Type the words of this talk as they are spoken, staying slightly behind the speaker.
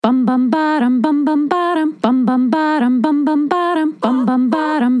bum bum bottom bum bum bottom bum bum bottom bum bum bottom bum bum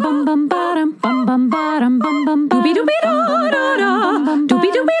bottom bum bum bottom bum bum bottom bum bum doobie doobie da da da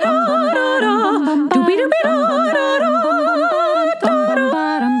doobie doobie da da da doobie doobie da da da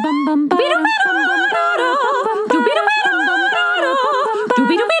bum bum bum doobie doobie da da doobie doobie da da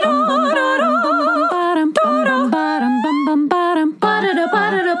doobie doobie da da bum bottom bum bum bottom ba da ba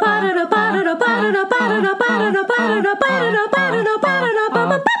da ba da ba da ba da ba da ba da ba da ba da ba da ba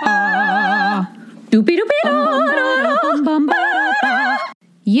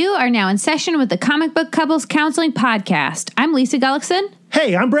You are now in session with the Comic Book Couples Counseling Podcast. I'm Lisa Gullickson.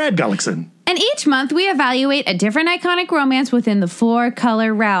 Hey, I'm Brad Gullickson. And each month we evaluate a different iconic romance within the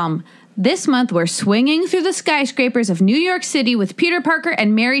four-color realm. This month we're swinging through the skyscrapers of New York City with Peter Parker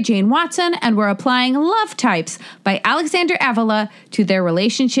and Mary Jane Watson, and we're applying Love Types by Alexander Avila to their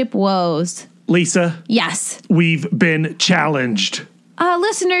relationship woes. Lisa? Yes. We've been challenged.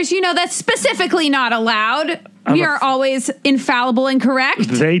 Listeners, you know that's specifically not allowed. We are always infallible and correct.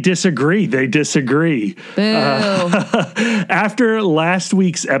 They disagree. Boo. After last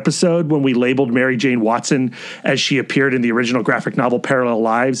week's episode, when we labeled Mary Jane Watson as she appeared in the original graphic novel Parallel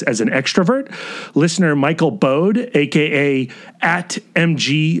Lives as an extrovert, listener Michael Bode, a.k.a. at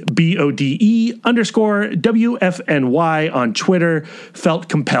MGBODE_WFNY on Twitter, felt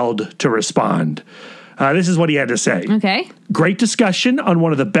compelled to respond. This is what he had to say. Okay. Great discussion on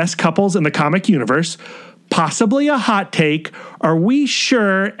one of the best couples in the comic universe. Possibly a hot take. Are we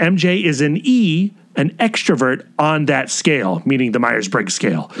sure MJ is an E, an extrovert on that scale, meaning the Myers-Briggs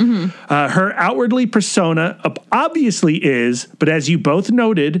scale? Mm-hmm. Her outwardly persona obviously is, but as you both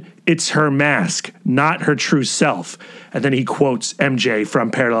noted, it's her mask, not her true self. And then he quotes MJ from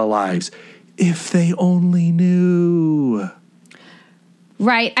Parallel Lives. If they only knew.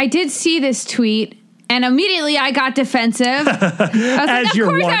 Right. I did see this tweet. And immediately I got defensive. I was As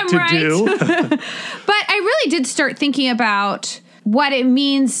you're wont to do. But I really did start thinking about what it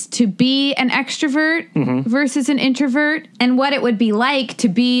means to be an extrovert versus an introvert, and what it would be like to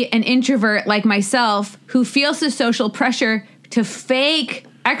be an introvert like myself who feels the social pressure to fake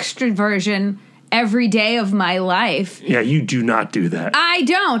extroversion every day of my life. Yeah, you do not do that. I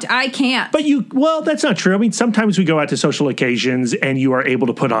don't. I can't. But well, that's not true. I mean, sometimes we go out to social occasions and you are able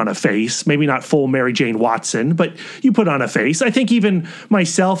to put on a face. Maybe not full Mary Jane Watson, but you put on a face. I think even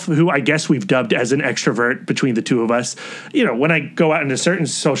myself, who I guess we've dubbed as an extrovert between the two of us, you know, when I go out into certain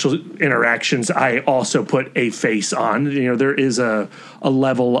social interactions, I also put a face on. You know, there is a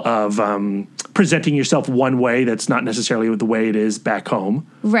level of presenting yourself one way that's not necessarily the way it is back home.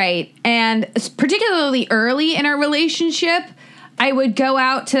 Right. And particularly early in our relationship, I would go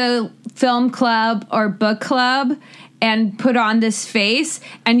out to film club or book club and put on this face,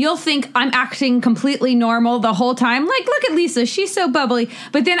 and you'll think I'm acting completely normal the whole time. Like, look at Lisa, she's so bubbly.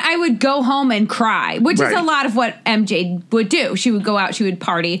 But then I would go home and cry, which is a lot of what MJ would do. She would go out, she would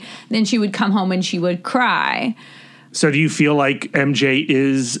party, then she would come home and she would cry. So do you feel like MJ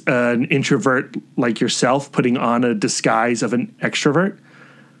is an introvert like yourself, putting on a disguise of an extrovert?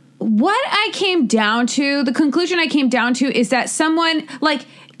 What I came down to, the conclusion I came down to is that someone, like,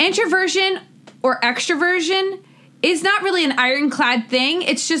 introversion or extroversion is not really an ironclad thing.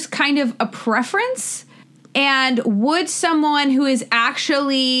 It's just kind of a preference. And would someone who is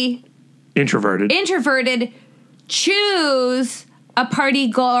actually introverted choose a party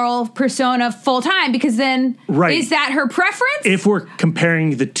girl persona full time? Because then is that her preference? If we're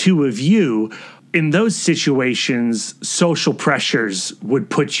comparing the two of you, in those situations, social pressures would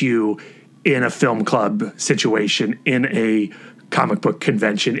put you in a film club situation, in a comic book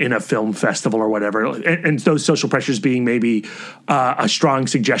convention, in a film festival or whatever. And those social pressures being maybe a strong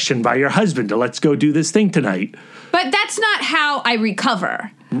suggestion by your husband to let's go do this thing tonight. But that's not how I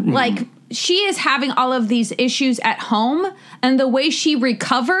recover. Like, she is having all of these issues at home, and the way she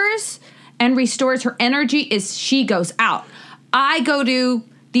recovers and restores her energy is she goes out. I go to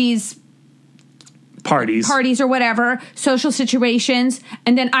these parties or whatever, social situations,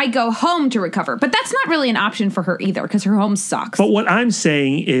 and then I go home to recover. But that's not really an option for her either, because her home sucks. But what I'm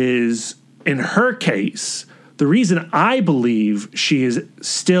saying is, in her case, the reason I believe she is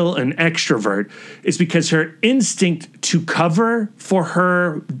still an extrovert is because her instinct to cover for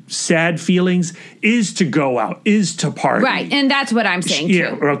her sad feelings is to go out, is to party. Right, and that's what I'm saying,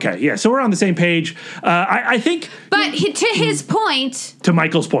 too. Okay, yeah. So we're on the same page. I think... But to his point... To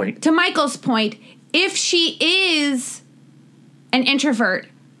Michael's point, if she is an introvert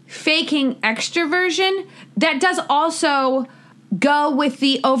faking extroversion, that does also go with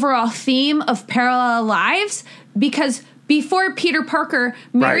the overall theme of Parallel Lives, because before Peter Parker,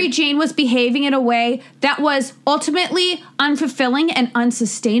 Mary Jane was behaving in a way that was ultimately unfulfilling and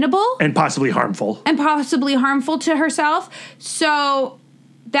unsustainable. And possibly harmful. To herself. So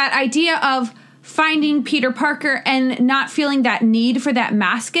that idea of finding Peter Parker and not feeling that need for that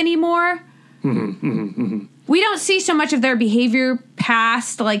mask anymore. We don't see so much of their behavior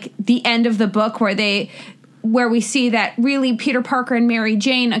past like the end of the book where we see that really Peter Parker and Mary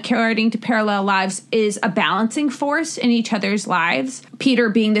Jane, according to Parallel Lives, is a balancing force in each other's lives. Peter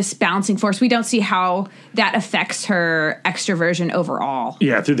being this balancing force, we don't see how that affects her extroversion overall.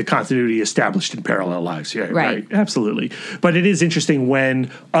 Yeah, through the continuity established in Parallel Lives. Yeah, right. Absolutely. But it is interesting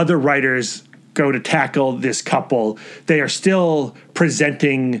when other writers go to tackle this couple, they are still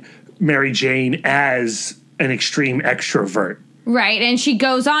presenting Mary Jane as an extreme extrovert. Right, and she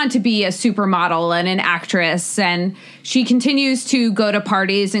goes on to be a supermodel and an actress, and she continues to go to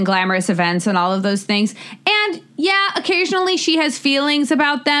parties and glamorous events and all of those things. And yeah, occasionally she has feelings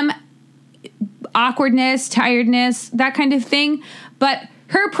about them, awkwardness, tiredness, that kind of thing. But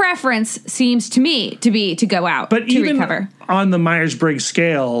her preference seems to me to be to go out but to even recover. On the Myers-Briggs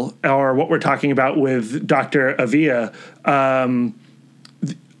scale, or what we're talking about with Dr. Avia,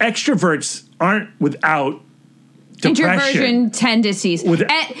 extroverts aren't without introversion tendencies. And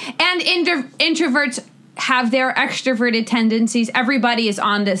introverts have their extroverted tendencies. Everybody is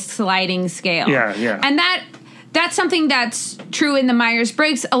on this sliding scale. Yeah. And that's something that's true in the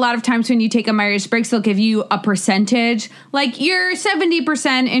Myers-Briggs. A lot of times when you take a Myers-Briggs, they'll give you a percentage. Like, you're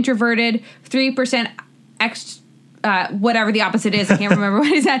 70% introverted, 3% whatever the opposite is. I can't remember what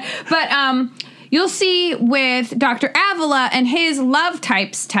he said. But you'll see with Dr. Avila and his love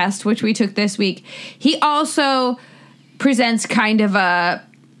types test, which we took this week, he also presents kind of a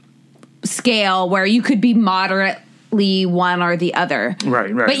scale where you could be moderately one or the other.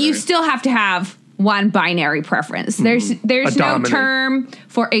 Right. But you still have to have one binary preference. There's no term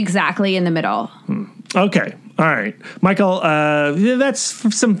for exactly in the middle. Okay. All right. Michael, that's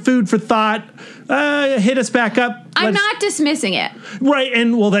some food for thought. Hit us back up. I'm not dismissing it. Right.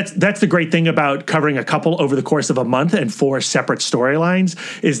 And well, that's the great thing about covering a couple over the course of a month and 4 separate storylines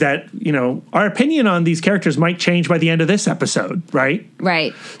is that, our opinion on these characters might change by the end of this episode. Right.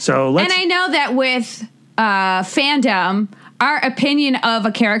 Right. So and I know that with fandom, our opinion of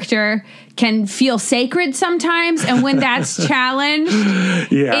a character can feel sacred sometimes, and when that's challenged,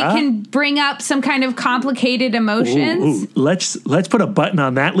 it can bring up some kind of complicated emotions. Ooh. Let's put a button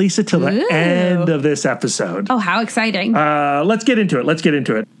on that, Lisa, till the end of this episode. Oh, how exciting. Let's get into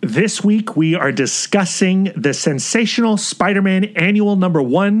it. This week, we are discussing the sensational Spider-Man Annual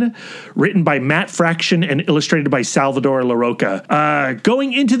 #1, written by Matt Fraction and illustrated by Salvador Larroca.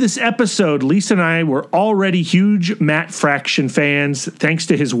 Going into this episode, Lisa and I were already huge Matt Fraction fans, thanks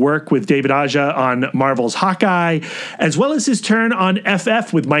to his work with David Aja on Marvel's Hawkeye, as well as his turn on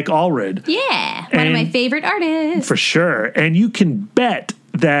FF with Mike Allred. Yeah, one of my favorite artists. For sure. And you can bet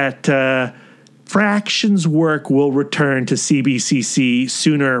that Fraction's work will return to CBCC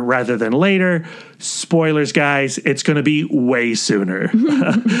sooner rather than later. Spoilers, guys, it's going to be way sooner.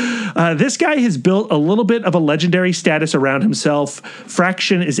 This guy has built a little bit of a legendary status around himself.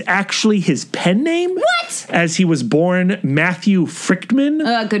 Fraction is actually his pen name. What? As he was born Matthew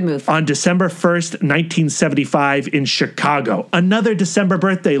Frickman. Good move. On December 1st, 1975 in Chicago. Another December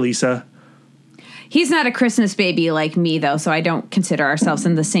birthday, Lisa. He's not a Christmas baby like me, though, so I don't consider ourselves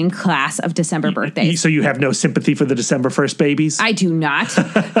in the same class of December birthdays. So you have no sympathy for the December 1st babies? I do not.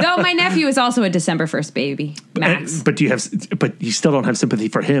 Though my nephew is also a December 1st baby, Max. But you still don't have sympathy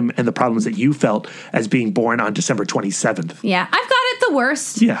for him and the problems that you felt as being born on December 27th. Yeah, I've got it the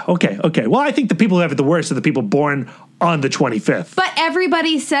worst. Yeah, okay. Well, I think the people who have it the worst are the people born on the 25th. But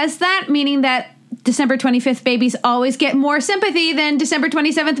everybody says that, meaning that December 25th babies always get more sympathy than December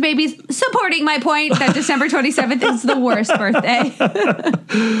 27th babies, supporting my point that December 27th is the worst birthday.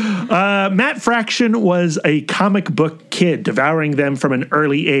 Matt Fraction was a comic book kid, devouring them from an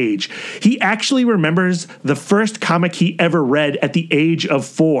early age. He actually remembers the first comic he ever read at the age of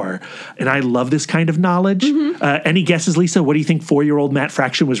 4. And I love this kind of knowledge. Any guesses, Lisa? What do you think 4-year-old Matt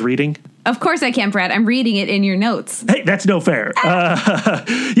Fraction was reading? Of course I can, Brad. I'm reading it in your notes. Hey, that's no fair.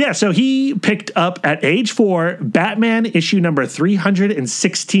 So he picked up at age 4 Batman issue number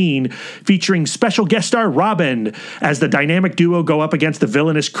 316, featuring special guest star Robin as the dynamic duo go up against the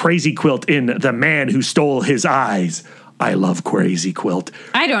villainous Crazy Quilt in The Man Who Stole His Eyes. I love Crazy Quilt.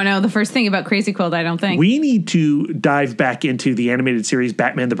 I don't know the first thing about Crazy Quilt, I don't think. We need to dive back into the animated series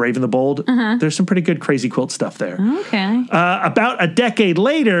Batman the Brave and the Bold. There's some pretty good Crazy Quilt stuff there. Okay. About a decade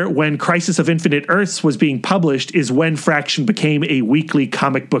later, when Crisis of Infinite Earths was being published, is when Fraction became a weekly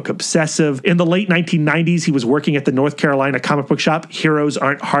comic book obsessive. In the late 1990s, he was working at the North Carolina comic book shop, Heroes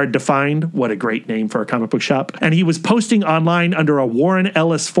Aren't Hard to Find. What a great name for a comic book shop. And he was posting online under a Warren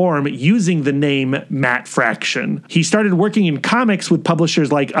Ellis forum using the name Matt Fraction. He started working in comics with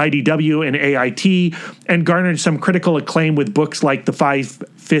publishers like IDW and AIT and garnered some critical acclaim with books like The Five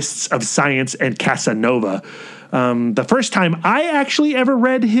Fists of Science and Casanova. The first time I actually ever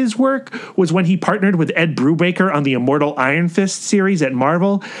read his work was when he partnered with Ed Brubaker on the Immortal Iron Fist series at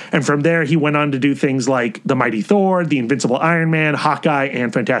Marvel. And from there, he went on to do things like The Mighty Thor, The Invincible Iron Man, Hawkeye,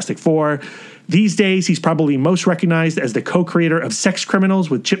 and Fantastic Four. These days, he's probably most recognized as the co-creator of Sex Criminals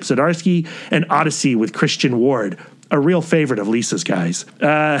with Chip Zdarsky and Odyssey with Christian Ward. A real favorite of Lisa's, guys.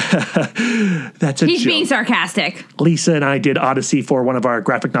 That's a He's joke. being sarcastic. Lisa and I did Odyssey for one of our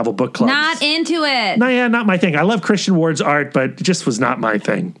graphic novel book clubs. Not into it. No, yeah, not my thing. I love Christian Ward's art, but it just was not my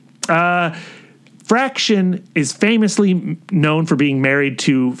thing. Fraction is famously known for being married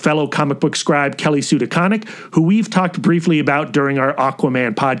to fellow comic book scribe Kelly Sue DeConnick, who we've talked briefly about during our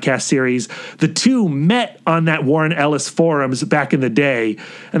Aquaman podcast series. The two met on that Warren Ellis forums back in the day,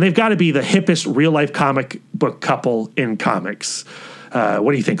 and they've got to be the hippest real-life comic book couple in comics.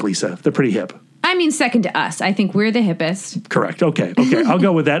 What do you think, Lisa? They're pretty hip. I mean, second to us. I think we're the hippest. Correct. Okay. I'll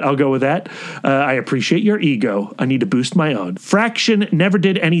go with that. I appreciate your ego. I need to boost my own. Fraction never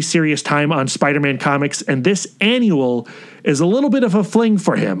did any serious time on Spider-Man comics, and this annual is a little bit of a fling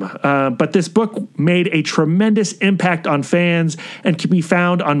for him. But this book made a tremendous impact on fans and can be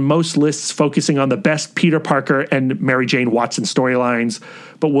found on most lists focusing on the best Peter Parker and Mary Jane Watson storylines,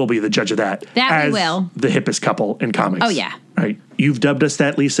 but we'll be the judge of that. That we will. The hippest couple in comics. Oh, yeah. Right. You've dubbed us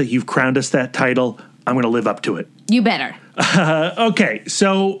that, Lisa. You've crowned us that title. I'm going to live up to it. You better. Okay,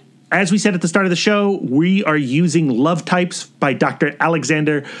 so as we said at the start of the show, we are using Love Types by Dr.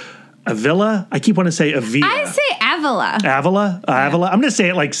 Alexander Avila. I keep wanting to say Avila. I say Avila. Avila? Avila? I'm going to say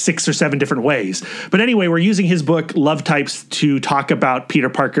it like 6 or 7 different ways. But anyway, we're using his book, Love Types, to talk about Peter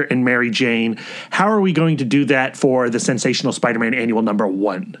Parker and Mary Jane. How are we going to do that for the Sensational Spider-Man Annual number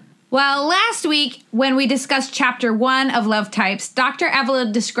 1? Well, last week, when we discussed Chapter 1 of Love Types, Dr.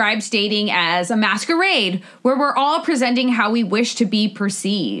 Avila describes dating as a masquerade, where we're all presenting how we wish to be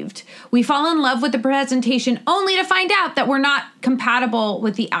perceived. We fall in love with the presentation only to find out that we're not compatible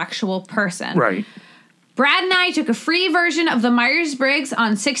with the actual person. Right. Brad and I took a free version of the Myers-Briggs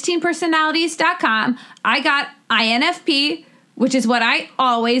on 16personalities.com. I got INFP, which is what I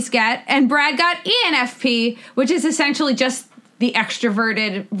always get, and Brad got ENFP, which is essentially just the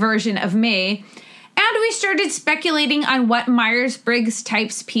extroverted version of me. And we started speculating on what Myers-Briggs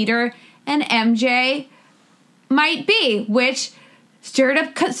types Peter and MJ might be, which stirred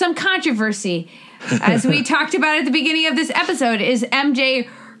up some controversy. As we talked about at the beginning of this episode, is MJ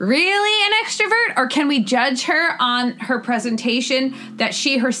really an extrovert, or can we judge her on her presentation that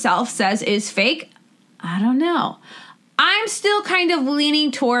she herself says is fake? I don't know. I'm still kind of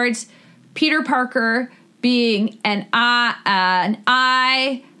leaning towards Peter Parker being an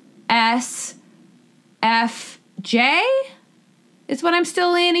ISFJ is what I'm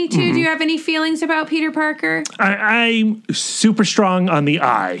still leaning to. Mm-hmm. Do you have any feelings about Peter Parker? I'm super strong on the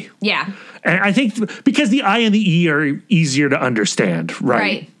I. Yeah. And I think because the I and the E are easier to understand,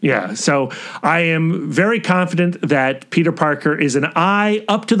 right? Yeah. So I am very confident that Peter Parker is an I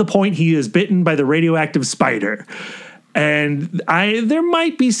up to the point he is bitten by the radioactive spider. And there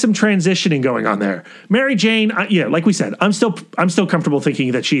might be some transitioning going on there. Mary Jane, yeah, like we said, I'm still comfortable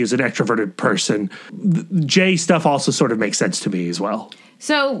thinking that she is an extroverted person. The J stuff also sort of makes sense to me as well.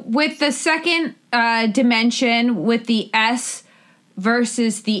 So with the second dimension, with the S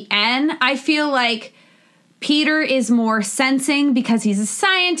versus the N, I feel like Peter is more sensing because he's a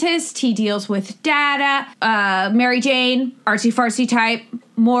scientist. He deals with data. Mary Jane, artsy-fartsy type,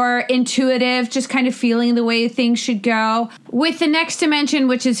 more intuitive, just kind of feeling the way things should go. With the next dimension,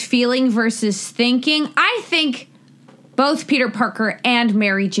 which is feeling versus thinking, I think both Peter Parker and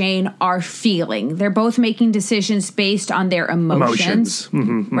Mary Jane are feeling. They're both making decisions based on their emotions.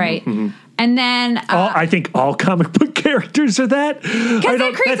 Mm-hmm, right? Mm-hmm. And then I think all comic book characters are that. Because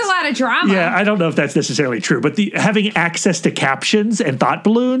that creates a lot of drama. Yeah, I don't know if that's necessarily true. But having access to captions and thought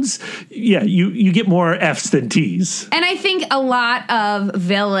balloons, yeah, you get more Fs than Ts. And I think a lot of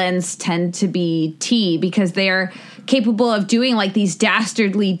villains tend to be T because they're capable of doing like these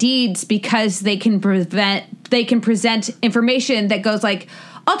dastardly deeds because they can prevent they can present information that goes like,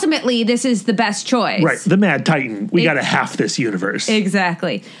 ultimately, this is the best choice. Right. The Mad Titan. We got to half this universe.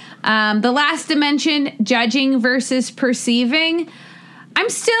 Exactly. The last dimension, judging versus perceiving. I'm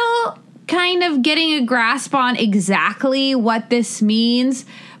still kind of getting a grasp on exactly what this means,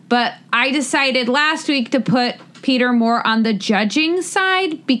 but I decided last week to put Peter more on the judging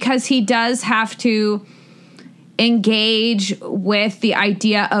side because he does have to engage with the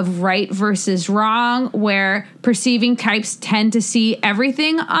idea of right versus wrong, where perceiving types tend to see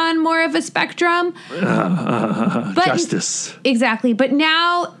everything on more of a spectrum. Justice. Exactly. But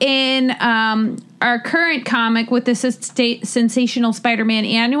now in our current comic with the Sensational Spider-Man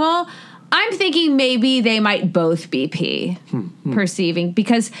Annual, I'm thinking maybe they might both be perceiving,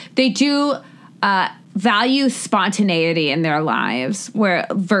 because they do value spontaneity in their lives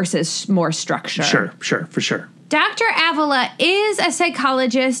versus more structure. Sure, for sure. Dr. Avila is a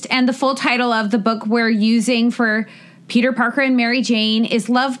psychologist, and the full title of the book we're using for Peter Parker and Mary Jane is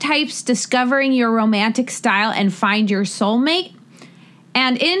Love Types, Discovering Your Romantic Style and Find Your Soulmate.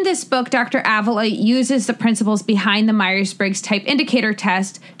 And in this book, Dr. Avila uses the principles behind the Myers-Briggs Type Indicator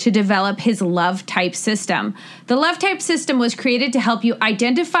Test to develop his love type system. The love type system was created to help you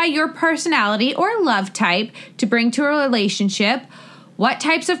identify your personality or love type to bring to a relationship, what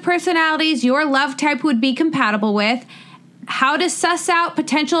types of personalities your love type would be compatible with, how to suss out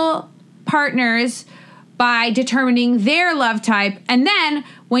potential partners by determining their love type, and then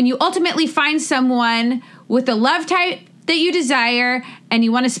when you ultimately find someone with the love type that you desire and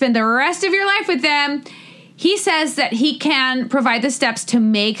you want to spend the rest of your life with them, he says that he can provide the steps to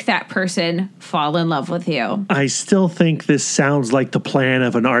make that person fall in love with you. I still think this sounds like the plan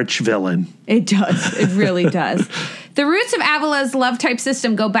of an arch villain. It does. It really does. The roots of Avila's love type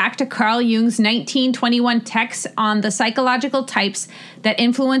system go back to Carl Jung's 1921 text on the psychological types that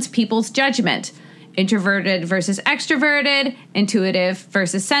influence people's judgment. Introverted versus extroverted, intuitive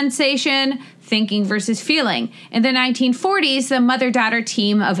versus sensation, thinking versus feeling. In the 1940s, the mother-daughter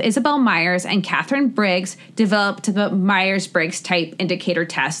team of Isabel Myers and Catherine Briggs developed the Myers-Briggs Type Indicator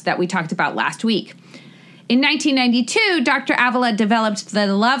Test that we talked about last week. In 1992, Dr. Avila developed the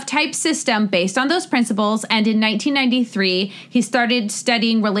love type system based on those principles, and in 1993, he started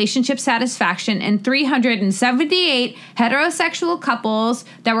studying relationship satisfaction in 378 heterosexual couples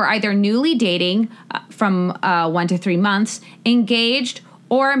that were either newly dating from 1 to 3 months, engaged,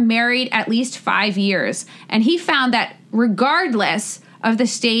 or married at least 5 years. And he found that regardless of the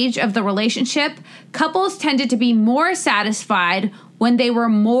stage of the relationship, couples tended to be more satisfied when they were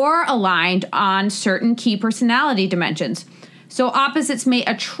more aligned on certain key personality dimensions. So opposites may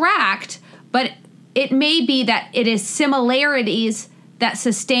attract, but it may be that it is similarities that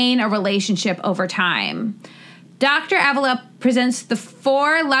sustain a relationship over time. Dr. Avila presents the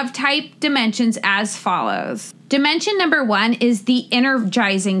 4 love type dimensions as follows. Dimension number 1 is the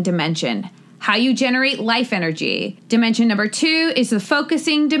energizing dimension, how you generate life energy. Dimension number 2 is the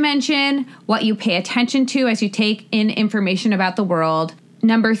focusing dimension, what you pay attention to as you take in information about the world.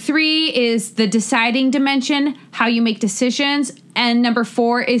 Number 3 is the deciding dimension, how you make decisions. And number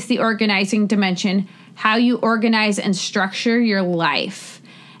 4 is the organizing dimension, how you organize and structure your life.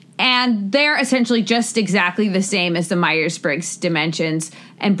 And they're essentially just exactly the same as the Myers-Briggs dimensions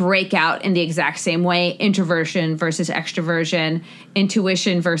and break out in the exact same way: introversion versus extroversion,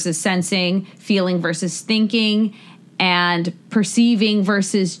 intuition versus sensing, feeling versus thinking, and perceiving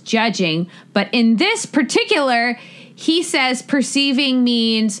versus judging. But in this particular, he says perceiving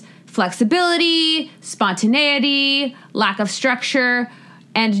means flexibility, spontaneity, lack of structure,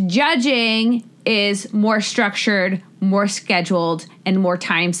 and judging is more structured, more scheduled, and more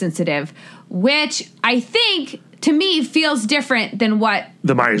time sensitive, which I think, to me, feels different than what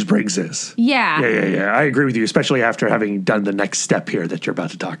the Myers-Briggs is. Yeah. Yeah. I agree with you, especially after having done the next step here that you're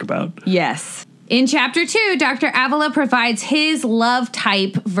about to talk about. Yes. In Chapter 2, Dr. Avila provides his love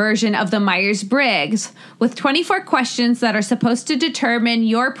type version of the Myers-Briggs with 24 questions that are supposed to determine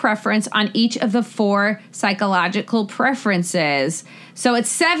your preference on each of the 4 psychological preferences. So it's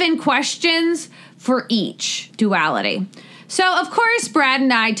 7 questions for each duality. So, of course, Brad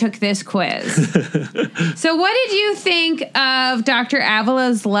and I took this quiz. So what did you think of Dr.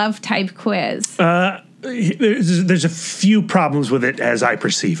 Avila's love type quiz? There's a few problems with it as I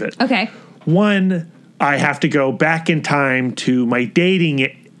perceive it. Okay. One, I have to go back in time to my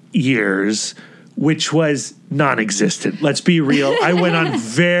dating years, which was non-existent. Let's be real. I went on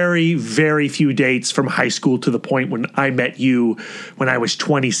very, very few dates from high school to the point when I met you when I was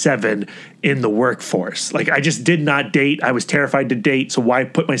 27 in the workforce. Like, I just did not date. I was terrified to date, so why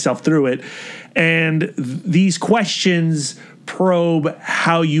put myself through it? And these questions probe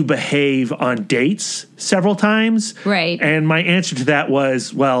how you behave on dates several times. Right. And my answer to that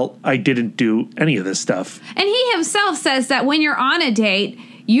was, well, I didn't do any of this stuff. And he himself says that when you're on a date,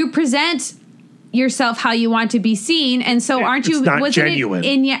 you present yourself how you want to be seen, and so aren't you? Wasn't genuine.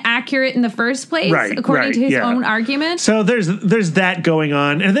 It inaccurate in the first place, right? According to his own argument. So there's that going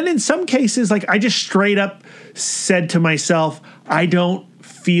on, and then in some cases, like I just straight up said to myself, I don't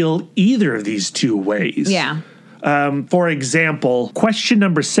feel either of these two ways. Yeah. For example, question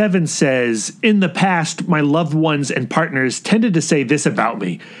number 7 says, in the past, my loved ones and partners tended to say this about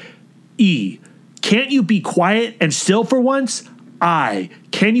me. E, can't you be quiet and still for once? I,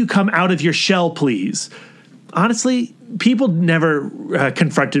 can you come out of your shell, please? Honestly, people never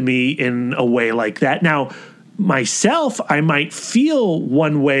confronted me in a way like that. Now, myself, I might feel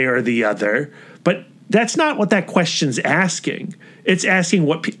one way or the other, but that's not what that question's asking. It's asking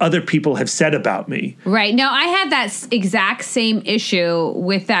what other people have said about me. Right. No, I had that exact same issue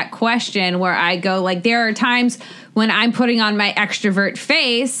with that question where I go, like, there are times when I'm putting on my extrovert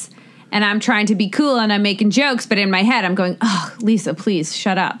face and I'm trying to be cool and I'm making jokes, but in my head I'm going, oh, Lisa, please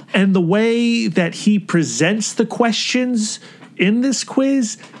shut up. And the way that he presents the questions in this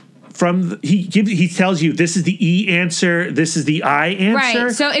quiz, he tells you this is the E answer, this is the I answer.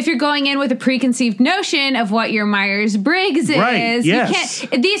 Right. So if you're going in with a preconceived notion of what your Myers-Briggs is, right, yes.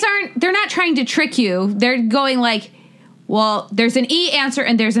 They're not trying to trick you. They're going like, well, there's an E answer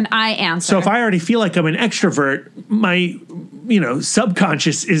and there's an I answer. So if I already feel like I'm an extrovert, my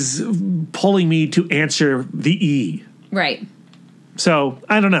subconscious is pulling me to answer the E. Right. So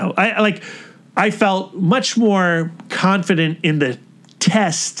I don't know. I felt much more confident in the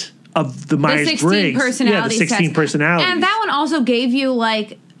test of the Myers-Briggs. The 16 personalities. And that one also gave you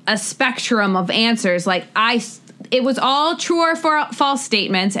like a spectrum of answers. Like it was all true or false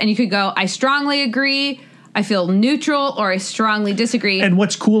statements, and you could go, I strongly agree, I feel neutral, or I strongly disagree. And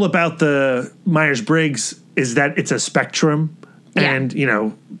what's cool about the Myers-Briggs is that it's a spectrum, and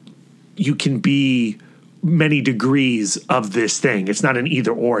you can be many degrees of this thing. It's not an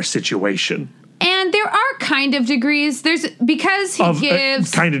either or situation. And there are kind of degrees. Because he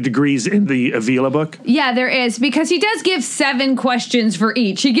gives kind of degrees in the Avila book. Yeah, there is, because he does give 7 questions for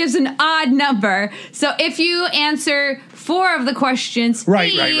each. He gives an odd number. So if you answer 4 of the questions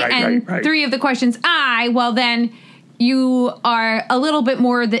E and 3 of the questions I, well then you are a little bit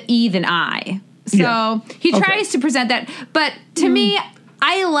more the E than I. So he tries to present that. But to me,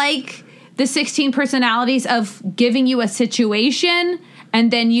 I like the 16 personalities of giving you a situation and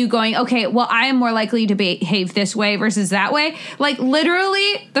then you going, okay, well, I am more likely to behave this way versus that way. Like,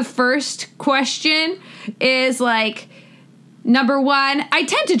 literally, the first question is, like, number 1, I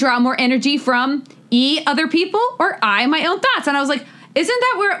tend to draw more energy from E, other people, or I, my own thoughts. And I was like, isn't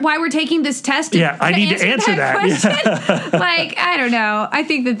that why we're taking this test? I need to answer that question? Yeah. Like, I don't know. I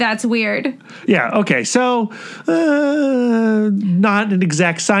think that's weird. Yeah, okay. So, not an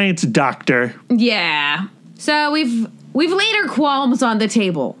exact science doctor. Yeah. So we've laid our qualms on the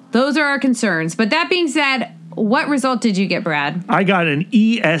table. Those are our concerns. But that being said, what result did you get, Brad? I got an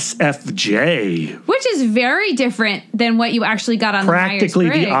ESFJ. Which is very different than what you actually got on the Myers-Briggs.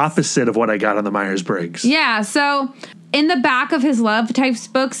 Practically the opposite of what I got on the Myers-Briggs. Yeah, so in the back of his Love Types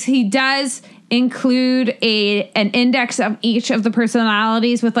books, he does include an index of each of the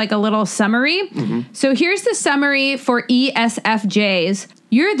personalities with like a little summary. Mm-hmm. So here's the summary for ESFJs.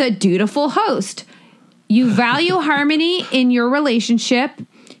 You're the dutiful host. You value harmony in your relationship.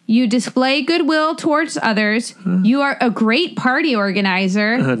 You display goodwill towards others. You are a great party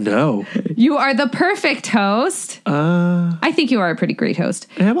organizer. No. You are the perfect host. I think you are a pretty great host.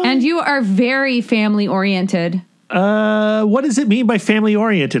 Am I? And you are very family oriented. What does it mean by family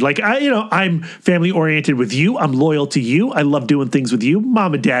oriented? Like, I'm family oriented with you. I'm loyal to you. I love doing things with you.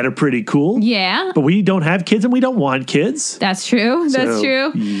 Mom and dad are pretty cool. Yeah. But we don't have kids and we don't want kids. That's true. That's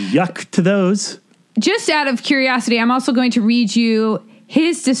true. Yuck to those. Just out of curiosity, I'm also going to read you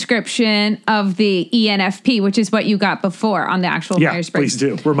his description of the ENFP, which is what you got before on the actual Myers-Briggs. Please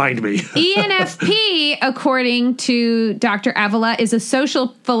do. Remind me. ENFP, according to Dr. Avila, is a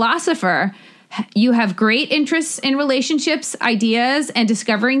social philosopher. You have great interests in relationships, ideas, and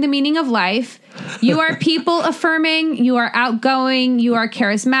discovering the meaning of life. You are people affirming. You are outgoing. You are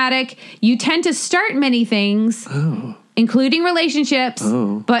charismatic. You tend to start many things. Including relationships,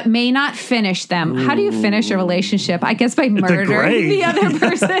 but may not finish them. How do you finish a relationship? I guess by murdering the other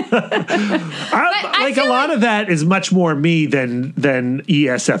person. A lot of that is much more me than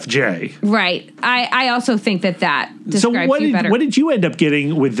ESFJ. Right. I also think that describes you better. What did you end up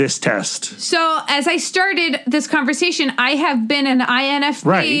getting with this test? So as I started this conversation, I have been an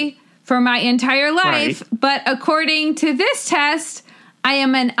INFP for my entire life. Right. But according to this test, I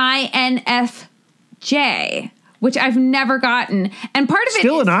am an INFJ, which I've never gotten. And part of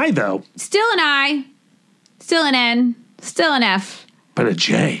Still it an I, though. still an I, still an N, still an F, But a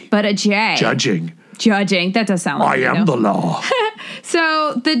J. but a J. Judging. Judging. That does sound like I am the law.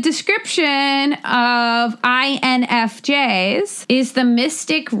 So the description of INFJs is the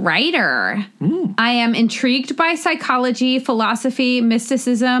mystic writer. I am intrigued by psychology, philosophy,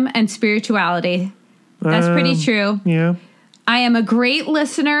 mysticism, and spirituality. That's pretty true. Yeah. I am a great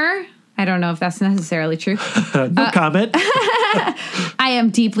listener. I don't know if that's necessarily true. No comment. I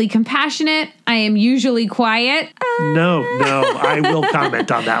am deeply compassionate. I am usually quiet. No. I will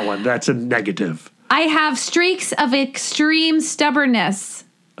comment on that one. That's a negative. I have streaks of extreme stubbornness.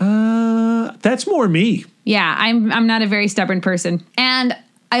 That's more me. Yeah, I'm not a very stubborn person. And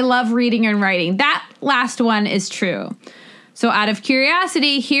I love reading and writing. That last one is true. So out of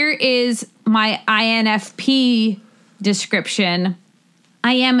curiosity, here is my INFP description.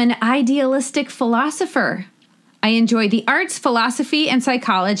 I am an idealistic philosopher. I enjoy the arts, philosophy, and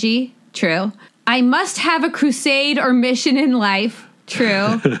psychology. True. I must have a crusade or mission in life.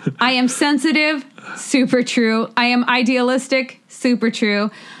 True. I am sensitive. Super true. I am idealistic. Super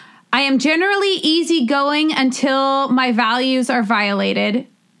true. I am generally easygoing until my values are violated.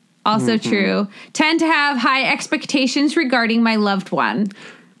 Also true. Tend to have high expectations regarding my loved one.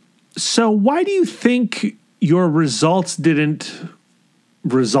 So why do you think your results didn't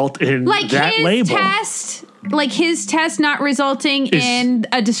result in that label? His test not resulting in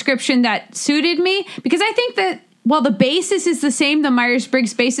a description that suited me? Because I think that while the basis is the same, the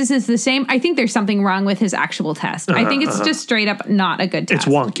Myers-Briggs basis is the same, I think there's something wrong with his actual test. I think it's just straight up not a good test.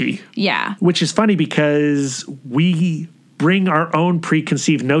 It's wonky. Yeah. Which is funny because we bring our own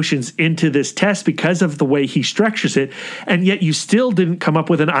preconceived notions into this test because of the way he structures it, and yet you still didn't come up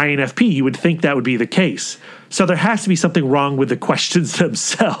with an INFP. You would think that would be the case. So there has to be something wrong with the questions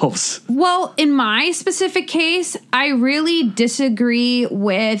themselves. Well, in my specific case, I really disagree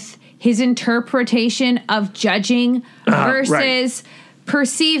with his interpretation of judging versus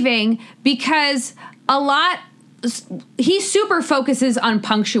perceiving, because he super focuses on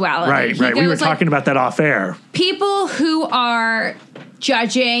punctuality. Right. We were talking about that off air. People who are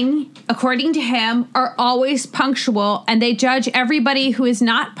judging, according to him, are always punctual, and they judge everybody who is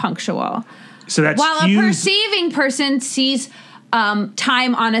not punctual. So that's while a perceiving person sees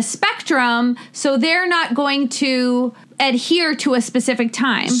time on a spectrum, so they're not going to adhere to a specific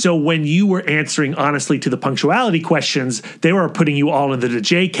time. So when you were answering honestly to the punctuality questions, they were putting you all into the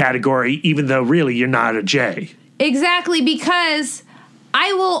J category, even though really you're not a J. Exactly, because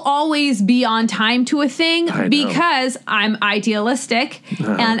I will always be on time to a thing because I'm idealistic,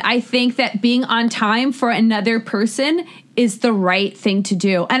 and I think that being on time for another person is the right thing to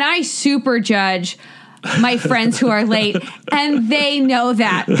do. And I super judge my friends who are late, and they know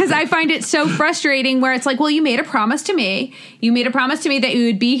that, because I find it so frustrating where it's like, well, you made a promise to me. You made a promise to me that you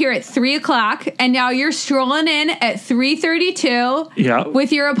would be here at 3:00, and now you're strolling in at 3:32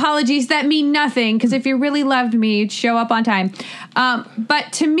 with your apologies that mean nothing, because if you really loved me, you'd show up on time.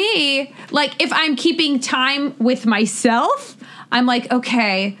 But to me, like, if I'm keeping time with myself, I'm like,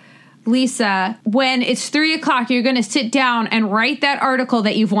 okay, Lisa, when it's 3:00, you're going to sit down and write that article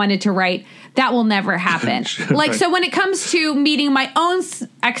that you've wanted to write. That will never happen. So when it comes to meeting my own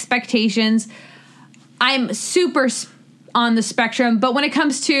expectations, I'm super on the spectrum. But when it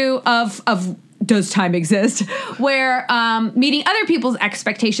comes to of does time exist, where meeting other people's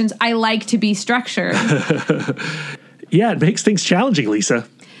expectations, I like to be structured. Yeah, it makes things challenging, Lisa.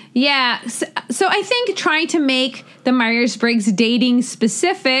 Yeah. So I think trying to make the Myers-Briggs dating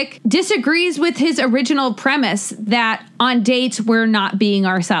specific disagrees with his original premise that on dates, we're not being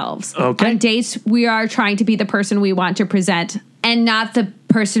ourselves. Okay. On dates, we are trying to be the person we want to present and not the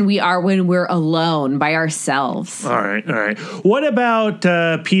person we are when we're alone by ourselves. All right. What about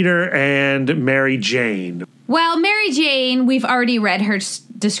Peter and Mary Jane? Well, Mary Jane, we've already read her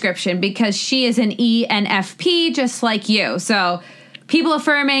description because she is an ENFP just like you. So people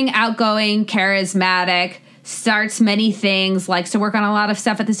affirming, outgoing, charismatic, starts many things, likes to work on a lot of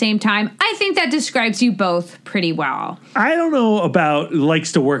stuff at the same time. I think that describes you both pretty well. I don't know about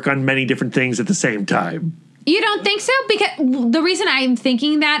likes to work on many different things at the same time. You don't think so? Because the reason I'm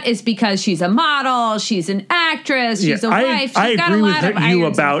thinking that is because she's a model, she's an actress, she's a wife. She's I got agree a lot with of you irons in the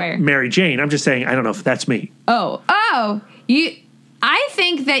about fire. Mary Jane. I'm just saying, I don't know if that's me. I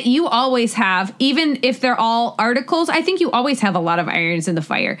think that you always have, even if they're all articles, I think you always have a lot of irons in the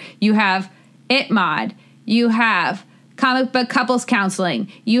fire. You have It Mod. You have comic book couples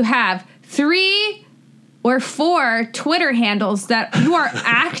counseling. You have 3 or 4 Twitter handles that you are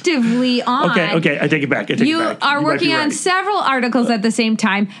actively on. Okay, I take it back. You are working on several articles at the same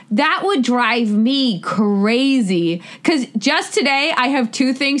time. That would drive me crazy. Because just today, I have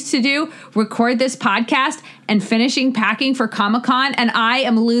 2 things to do: record this podcast and finishing packing for Comic-Con. And I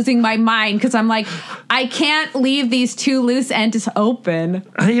am losing my mind because I'm like, I can't leave these 2 loose ends open.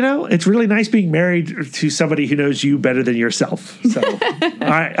 It's really nice being married to somebody who knows you better than yourself. So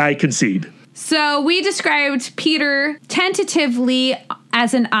I concede. So we described Peter tentatively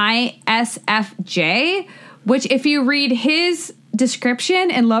as an ISFJ, which if you read his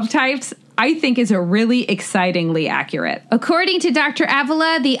description in Love Types, I think is a really excitingly accurate. According to Dr.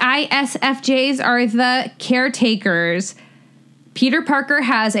 Avila, the ISFJs are the caretakers. Peter Parker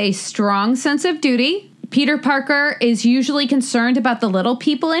has a strong sense of duty. Peter Parker is usually concerned about the little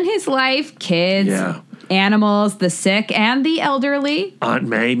people in his life, kids, animals, the sick, and the elderly. Aunt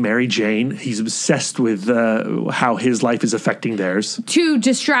May, Mary Jane. He's obsessed with how his life is affecting theirs. To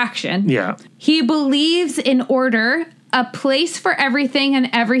distraction. Yeah. He believes in order, a place for everything and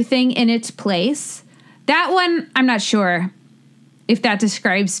everything in its place. That one, I'm not sure if that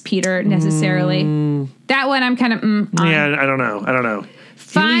describes Peter necessarily. That one, I'm kind of Yeah, I don't know.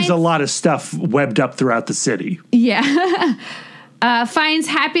 He leaves a lot of stuff webbed up throughout the city. Yeah. Finds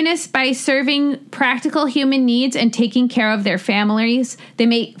happiness by serving practical human needs and taking care of their families. They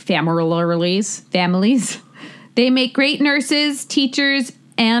make families. They make great nurses, teachers,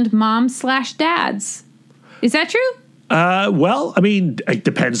 and moms/dads. Is that true? Well, I mean, it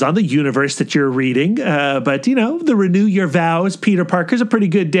depends on the universe that you're reading. But, the Renew Your Vows, Peter Parker's a pretty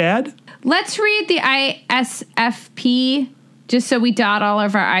good dad. Let's read the ISFP, just so we dot all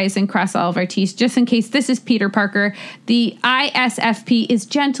of our I's and cross all of our T's, just in case this is Peter Parker. The ISFP is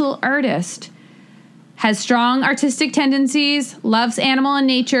gentle artist, has strong artistic tendencies, loves animal and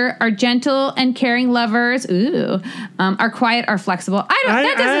nature, are gentle and caring lovers, are quiet, are flexible.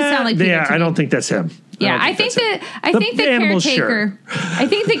 That doesn't sound like Peter to me. I don't think that's him. Yeah, I think the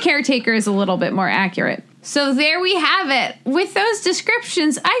caretaker is a little bit more accurate. So there we have it. With those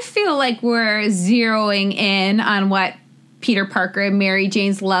descriptions, I feel like we're zeroing in on what Peter Parker and Mary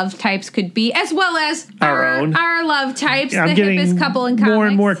Jane's love types could be, as well as our love types, the hippest couple in comics. More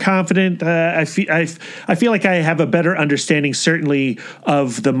and more confident. I feel like I have a better understanding, certainly,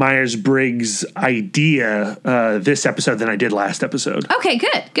 of the Myers-Briggs idea this episode than I did last episode. Okay,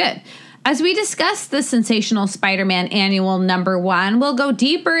 good. As we discuss the Sensational Spider-Man Annual #1, we'll go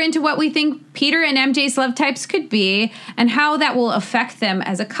deeper into what we think Peter and MJ's love types could be and how that will affect them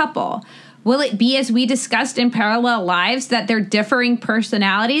as a couple. Will it be, as we discussed in Parallel Lives, that their differing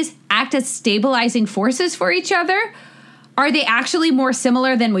personalities act as stabilizing forces for each other? Are they actually more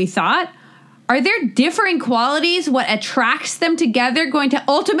similar than we thought? Are their differing qualities what attracts them together going to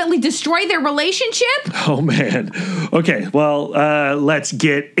ultimately destroy their relationship? Oh, man. Okay, well, let's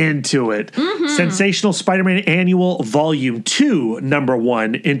get into it. Sensational Spider-Man Annual Volume 2,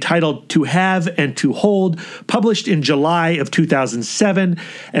 #1, entitled To Have and To Hold, published in July of 2007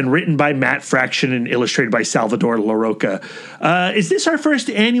 and written by Matt Fraction and illustrated by Salvador Larroca. Is this our first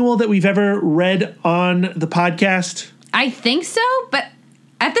annual that we've ever read on the podcast? I think so, but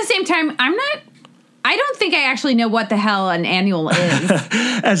at the same time, I don't think I actually know what the hell an annual is.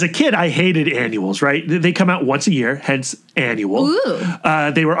 As a kid, I hated annuals, right? They come out once a year, hence annual.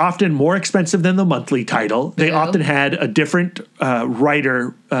 They were often more expensive than the monthly title. They often had a different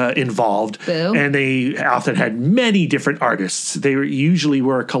writer involved. And they often had many different artists. They usually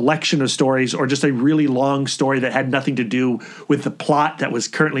were a collection of stories or just a really long story that had nothing to do with the plot that was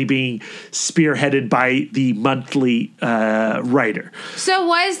currently being spearheaded by the monthly writer. So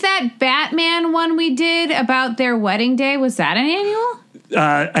was that Batman one we did about their wedding day, was that an annual?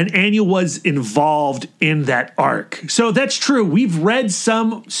 An annual was involved in that arc. So that's true. We've read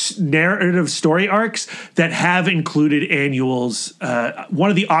some narrative story arcs that have included annuals. One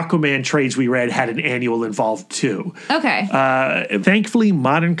of the Aquaman trades we read had an annual involved too. Okay. Thankfully,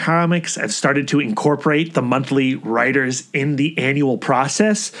 modern comics have started to incorporate the monthly writers in the annual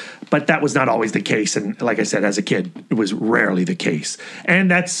process, but that was not always the case. And like I said, as a kid, it was rarely the case.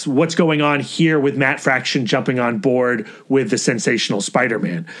 And that's what's going on here with Matt Fraction jumping on board with the Sensational Spider-Man.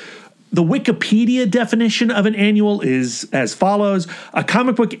 The Wikipedia definition of an annual is as follows. A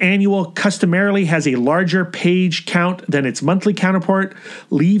comic book annual customarily has a larger page count than its monthly counterpart,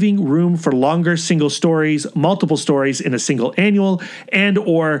 leaving room for longer single stories, multiple stories in a single annual, and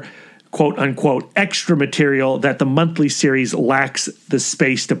or quote unquote extra material that the monthly series lacks the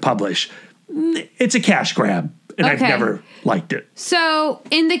space to publish. It's a cash grab, and I've never liked it. So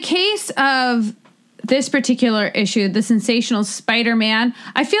in the case of this particular issue, the Sensational Spider-Man,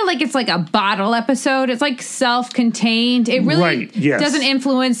 I feel like it's like a bottle episode. It's like self-contained. It really doesn't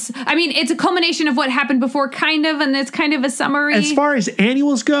influence. I mean, it's a culmination of what happened before, kind of, and it's kind of a summary. As far as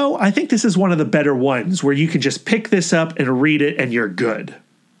annuals go, I think this is one of the better ones where you can just pick this up and read it and you're good.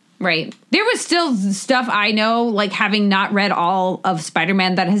 Right. There was still stuff I know, like having not read all of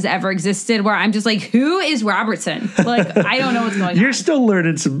Spider-Man that has ever existed, where I'm just like, who is Robertson? Like, I don't know what's going on. You're still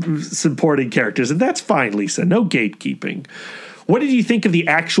learning some supporting characters, and that's fine, Lisa. No gatekeeping. What did you think of the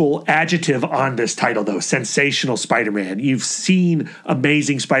actual adjective on this title, though? Sensational Spider-Man. You've seen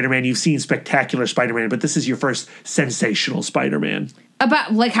Amazing Spider-Man. You've seen Spectacular Spider-Man, but this is your first Sensational Spider-Man.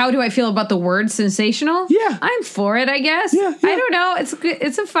 About, like, how do I feel about the word sensational? Yeah. I'm for it, I guess. Yeah. I don't know.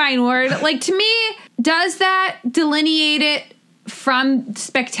 It's a fine word. Like, to me, does that delineate it from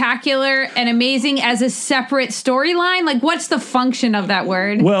Spectacular and Amazing as a separate storyline? Like, what's the function of that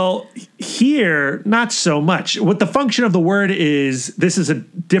word? Well, here, not so much. What the function of the word is, this is a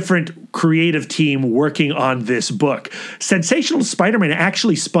different creative team working on this book. Sensational Spider-Man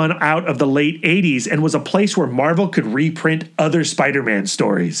actually spun out of the late 80s and was a place where Marvel could reprint other Spider-Man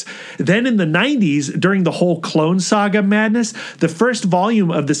stories. Then in the 90s, during the whole Clone Saga madness, the first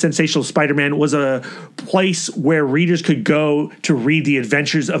volume of the Sensational Spider-Man was a place where readers could go to read the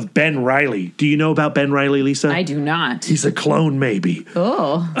adventures of Ben Reilly. Do you know about Ben Reilly, Lisa? I do not. He's a clone, maybe.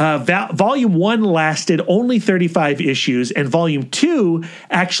 Oh. Volume 1 lasted only 35 issues, and Volume 2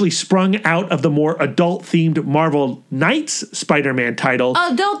 actually sprung out of the more adult-themed Marvel Knights Spider-Man title.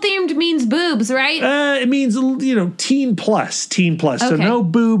 Adult-themed means boobs, right? It means, teen plus. Okay. So no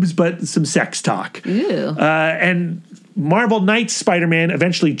boobs, but some sex talk. Ew. And Marvel Knights Spider-Man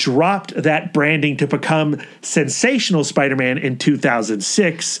eventually dropped that branding to become Sensational Spider-Man in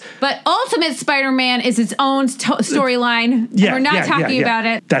 2006. But Ultimate Spider-Man is its own storyline. We're not talking about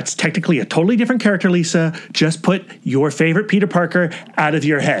it. That's technically a totally different character, Lisa. Just put your favorite Peter Parker out of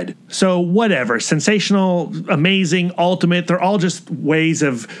your head. So whatever, Sensational, Amazing, Ultimate, they're all just ways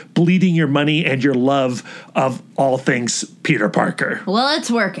of bleeding your money and your love of all things Peter Parker. Well, it's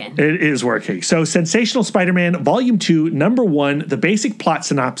working. It is working. So Sensational Spider-Man Volume 2, Number 1, the basic plot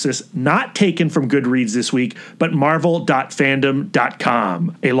synopsis, not taken from Goodreads this week, but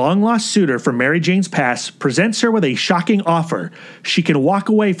marvel.fandom.com. A long-lost suitor from Mary Jane's past presents her with a shocking offer. She can walk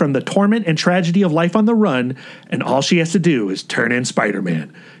away from the torment and tragedy of life on the run, and all she has to do is turn in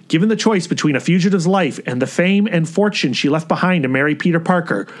Spider-Man. Given the choice between a fugitive's life and the fame and fortune she left behind to marry Peter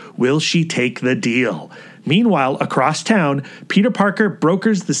Parker, will she take the deal? Meanwhile, across town, Peter Parker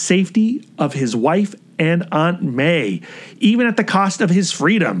brokers the safety of his wife and Aunt May, even at the cost of his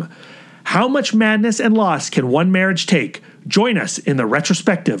freedom. How much madness and loss can one marriage take? Join us in the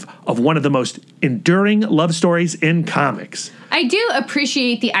retrospective of one of the most enduring love stories in comics. I do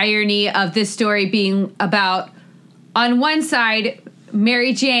appreciate the irony of this story being about, on one side,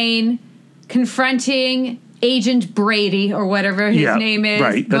 Mary Jane confronting Agent Brady, or whatever his name is.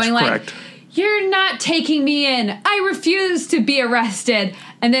 Right, that's correct. You're not taking me in. I refuse to be arrested.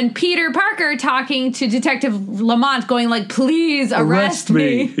 And then Peter Parker talking to Detective Lamont going like, please arrest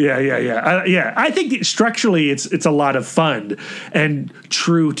me. Yeah. I think structurally it's a lot of fun and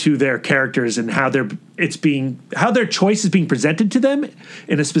true to their characters and how their choice is being presented to them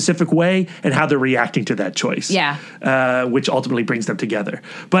in a specific way and how they're reacting to that choice. Yeah. Which ultimately brings them together.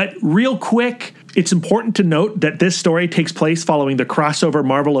 But real quick, it's important to note that this story takes place following the crossover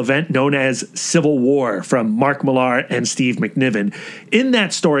Marvel event known as Civil War from Mark Millar and Steve McNiven. In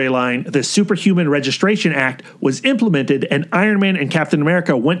that storyline, the Superhuman Registration Act was implemented and Iron Man and Captain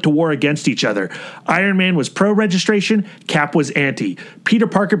America went to war against each other. Iron Man was pro-registration, Cap was anti. Peter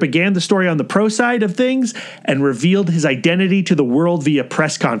Parker began the story on the pro side of things and revealed his identity to the world via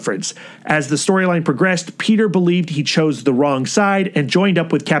press conference. As the storyline progressed, Peter believed he chose the wrong side and joined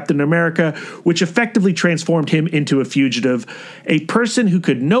up with Captain America, which effectively transformed him into a fugitive, a person who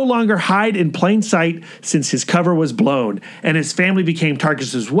could no longer hide in plain sight since his cover was blown, and his family became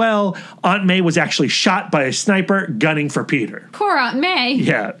targets as well. Aunt May was actually shot by a sniper gunning for Peter. Poor Aunt May.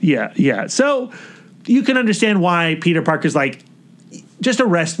 Yeah. So you can understand why Peter Parker's like, just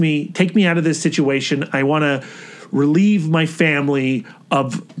arrest me, take me out of this situation. I want to relieve my family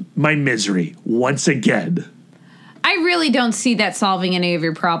of my misery once again. I really don't see that solving any of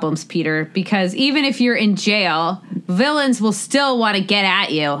your problems, Peter, because even if you're in jail, villains will still want to get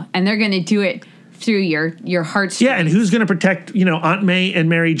at you, and they're going to do it through your heartstrings. Yeah, and who's going to protect, Aunt May and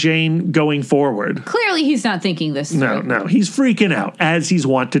Mary Jane going forward? Clearly he's not thinking this through. No, he's freaking out, as he's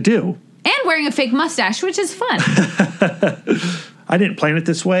wont to do. And wearing a fake mustache, which is fun. I didn't plan it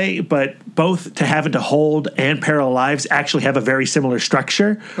this way, but both To Have and to Hold and Parallel Lives actually have a very similar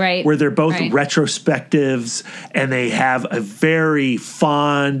structure. Right. Where they're both Right. retrospectives and they have a very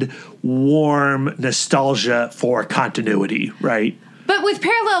fond, warm nostalgia for continuity, right? But with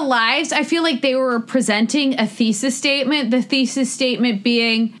Parallel Lives, I feel like they were presenting a thesis statement. The thesis statement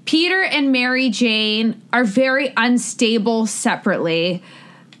being Peter and Mary Jane are very unstable separately.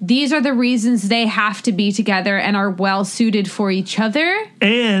 These are the reasons they have to be together and are well suited for each other.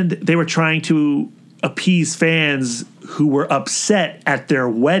 And they were trying to appease fans who were upset at their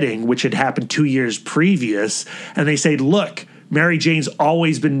wedding, which had happened 2 years previous. And they say, look, Mary Jane's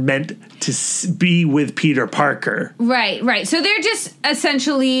always been meant to be with Peter Parker. Right, right. So they're just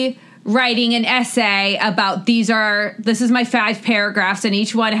essentially writing an essay about this is my 5 paragraphs, and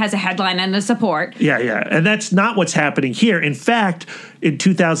each one has a headline and a support. Yeah, yeah. And that's not what's happening here. In fact, in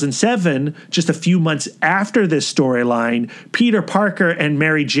 2007, just a few months after this storyline, Peter Parker and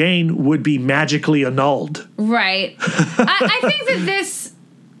Mary Jane would be magically annulled. Right. I think that this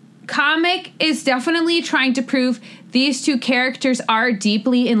comic is definitely trying to prove these two characters are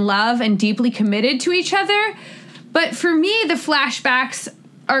deeply in love and deeply committed to each other. But for me, the flashbacks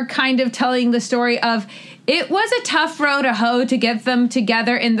are kind of telling the story of it was a tough row to hoe to get them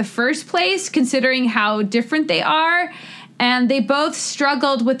together in the first place, considering how different they are. And they both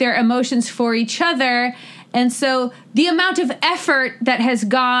struggled with their emotions for each other. And so the amount of effort that has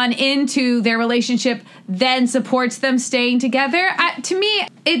gone into their relationship then supports them staying together. To me,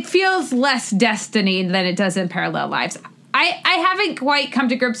 it feels less destiny than it does in Parallel Lives. I haven't quite come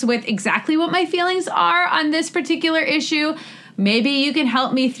to grips with exactly what my feelings are on this particular issue. Maybe you can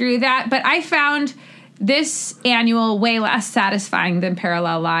help me through that. But I found this annual way less satisfying than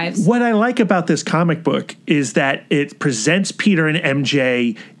Parallel Lives. What I like about this comic book is that it presents Peter and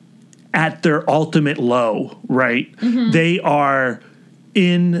MJ at their ultimate low, right? Mm-hmm. They are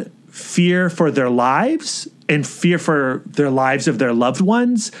in fear for their lives and fear for their lives of their loved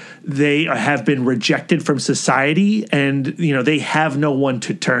ones. They have been rejected from society, and they have no one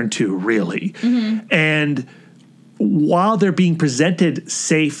to turn to, really. Mm-hmm. And while they're being presented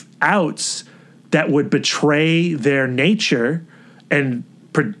safe outs that would betray their nature and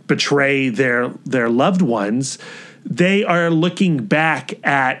betray their loved ones, they are looking back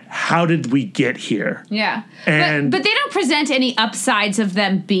at how did we get here? Yeah. And but they don't present any upsides of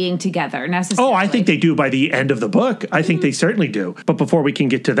them being together necessarily. Oh, I think they do by the end of the book. I think they certainly do. But before we can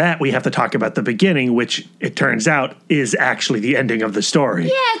get to that, we have to talk about the beginning, which it turns out is actually the ending of the story.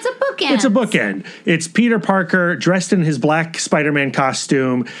 Yeah, it's a bookend. It's a bookend. It's Peter Parker dressed in his black Spider-Man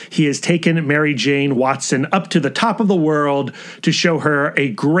costume. He has taken Mary Jane Watson up to the top of the world to show her a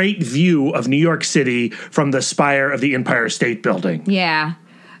great view of New York City from the spire of the Empire State Building. Yeah.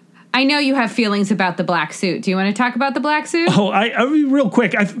 I know you have feelings about the black suit. Do you want to talk about the black suit? Oh, I real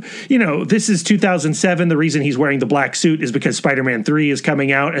quick. This is 2007. The reason he's wearing the black suit is because Spider-Man 3 is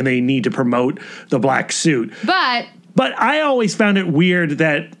coming out and they need to promote the black suit. But I always found it weird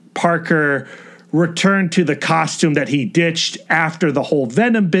that Parker returned to the costume that he ditched after the whole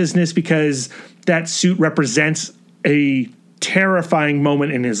Venom business, because that suit represents a terrifying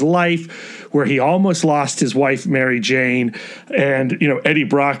moment in his life where he almost lost his wife, Mary Jane, and, Eddie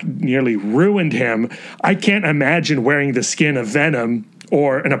Brock nearly ruined him. I can't imagine wearing the skin of Venom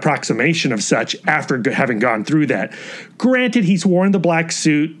or an approximation of such after having gone through that. Granted, he's worn the black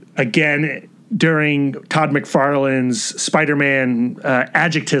suit again during Todd McFarlane's Spider-Man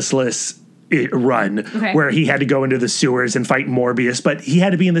Adjectiveless run, okay, where he had to go into the sewers and fight Morbius, but he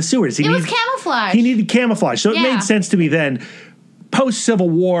had to be in the sewers. It was camouflage. He needed camouflage. So it made sense to me then, post-Civil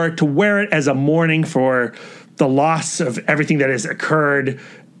War, to wear it as a mourning for the loss of everything that has occurred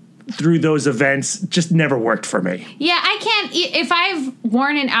through those events just never worked for me. Yeah, I can't. If I've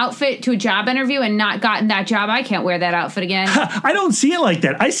worn an outfit to a job interview and not gotten that job, I can't wear that outfit again. I don't see it like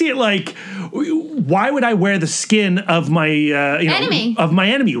that. I see it like, why would I wear the skin of my enemy? Of my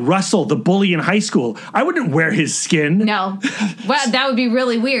enemy, Russell, the bully in high school? I wouldn't wear his skin. No, well, that would be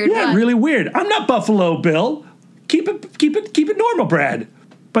really weird. Yeah, really weird. I'm not Buffalo Bill. Keep it normal, Brad.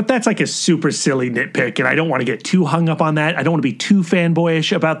 But that's like a super silly nitpick, and I don't want to get too hung up on that. I don't want to be too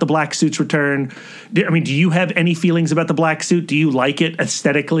fanboyish about the black suit's return. Do you have any feelings about the black suit? Do you like it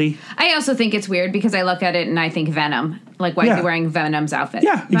aesthetically? I also think it's weird because I look at it and I think Venom. Like, why is he wearing Venom's outfit?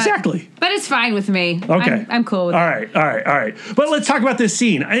 Yeah, exactly. But it's fine with me. Okay. I'm cool with it. All right. But let's talk about this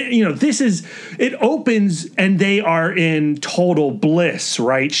scene. It opens and they are in total bliss,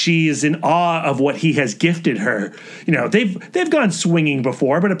 right? She is in awe of what he has gifted her. They've gone swinging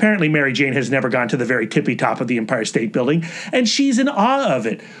before, but apparently Mary Jane has never gone to the very tippy top of the Empire State Building, and she's in awe of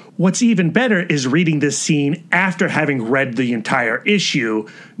it. what's even better is reading this scene after having read the entire issue,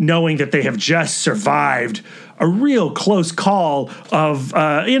 knowing that they have just survived a real close call of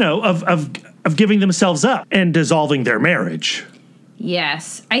giving themselves up and dissolving their marriage.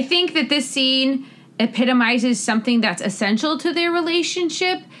 Yes. I think that this scene epitomizes something that's essential to their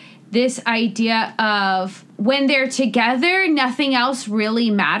relationship. This idea of when they're together, nothing else really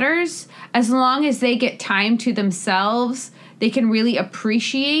matters. As long as they get time to themselves, they can really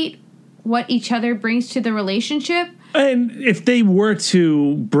appreciate what each other brings to the relationship. And if they were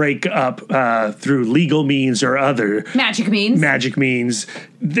to break up through legal means or other magic means,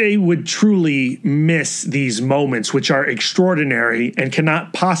 they would truly miss these moments, which are extraordinary and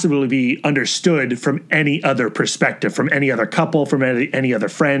cannot possibly be understood from any other perspective, from any other couple, from any other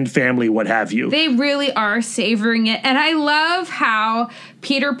friend, family, what have you. They really are savoring it. And I love how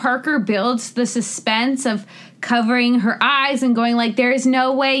Peter Parker builds the suspense of covering her eyes and going like, there is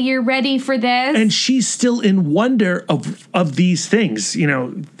no way you're ready for this. And she's still in wonder of these things. You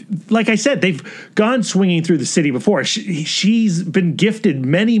know, like I said, they've gone swinging through the city before. She's been gifted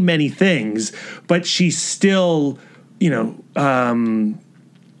many, many things, but she's still, Mary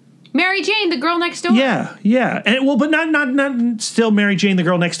Jane, the girl next door. Yeah. And but not still Mary Jane, the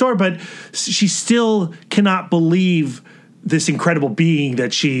girl next door, but she still cannot believe this incredible being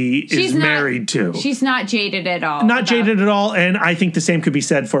that she's married to. She's not jaded at all. Jaded at all, and I think the same could be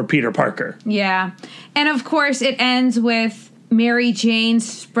said for Peter Parker. Yeah. And of course, it ends with Mary Jane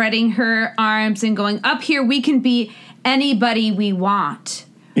spreading her arms and going, up here we can be anybody we want.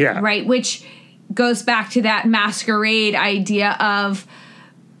 Yeah. Right? Which goes back to that masquerade idea of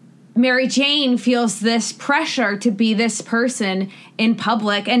Mary Jane feels this pressure to be this person in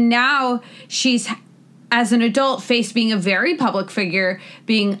public, and now she's, as an adult, faced being a very public figure,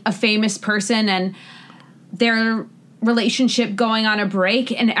 being a famous person, and their relationship going on a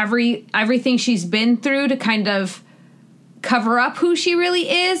break, and everything she's been through to kind of cover up who she really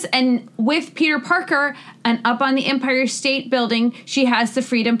is. And with Peter Parker and up on the Empire State Building, she has the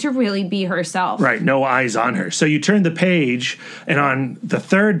freedom to really be herself. Right, no eyes on her. So you turn the page, and on the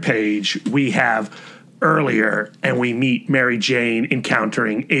third page, we have earlier, and we meet Mary Jane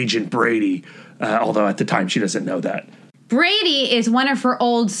encountering Agent Brady, although at the time she doesn't know that. Brady is one of her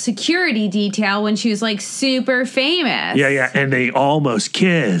old security detail when she was, like, super famous. Yeah, and they almost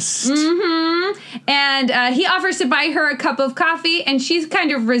kissed. Mm-hmm. And he offers to buy her a cup of coffee, and she's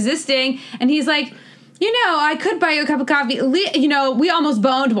kind of resisting, and he's like, I could buy you a cup of coffee. We almost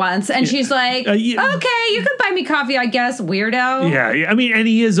boned once. And she's like, okay, you can buy me coffee, I guess, weirdo. Yeah, I mean, and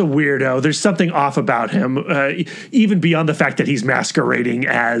he is a weirdo. There's something off about him, even beyond the fact that he's masquerading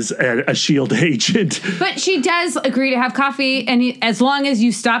as a S.H.I.E.L.D. agent. But she does agree to have coffee, and as long as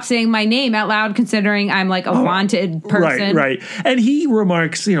you stop saying my name out loud, considering I'm like a wanted person. Right. And he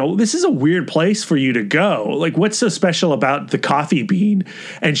remarks, this is a weird place for you to go. Like, what's so special about the Coffee Bean?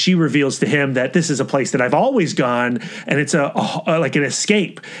 And she reveals to him that this is a place that I've always gone, and it's like an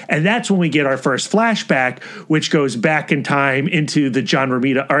escape. And that's when we get our first flashback, which goes back in time into the John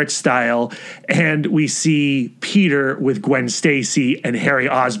Romita art style, and we see Peter with Gwen Stacy and Harry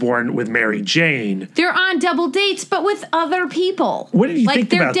Osborn with Mary Jane. They're on double dates, but with other people. What did you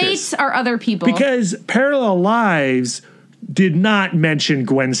think about this? Their dates are other people. Because Parallel Lives did not mention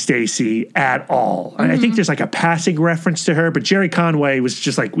Gwen Stacy at all. Mm-hmm. I think there's like a passing reference to her, but Jerry Conway was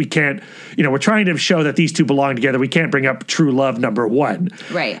just like, we can't, we're trying to show that these two belong together. We can't bring up True Love number one.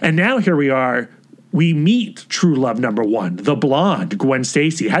 Right. And now here we are. We meet True Love number one, the blonde Gwen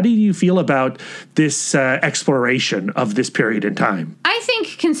Stacy. How do you feel about this exploration of this period in time? I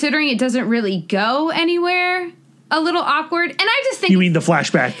think, considering it doesn't really go anywhere, a little awkward. And I just think... You mean the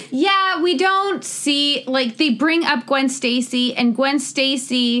flashback? Yeah, we don't see... Like, they bring up Gwen Stacy, and Gwen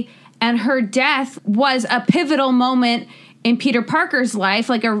Stacy and her death was a pivotal moment in Peter Parker's life,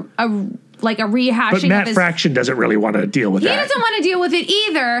 like a rehashing but Matt of his... Fraction doesn't really want to deal with that. He doesn't want to deal with it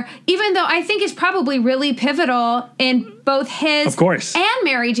either, even though I think it's probably really pivotal in both his and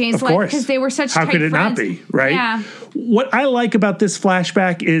Mary Jane's life, because they were such tight friends. How could it not be, right? Yeah. What I like about this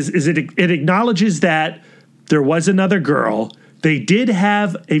flashback is it acknowledges that there was another girl. They did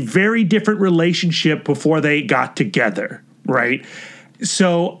have a very different relationship before they got together, right?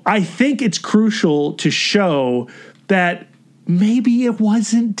 So I think it's crucial to show that maybe it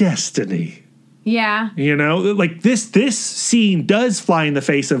wasn't destiny. Yeah. Like this scene does fly in the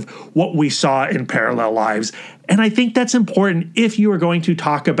face of what we saw in Parallel Lives. And I think that's important if you are going to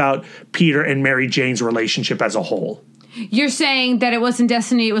talk about Peter and Mary Jane's relationship as a whole. You're saying that it wasn't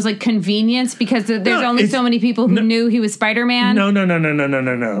destiny, it was like convenience because there's only so many people who knew he was Spider-Man?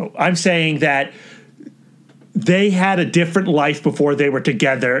 No. I'm saying that they had a different life before they were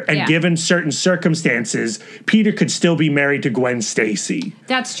together, and given certain circumstances, Peter could still be married to Gwen Stacy.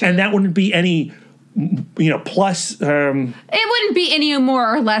 That's true. And that wouldn't be any, plus... it wouldn't be any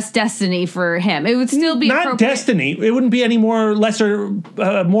more or less destiny for him. It would still be not destiny. It wouldn't be any more or less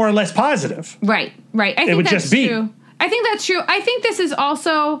positive. Right. I think it would that's just be. True. I think that's true. I think this is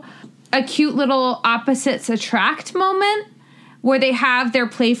also a cute little opposites attract moment where they have their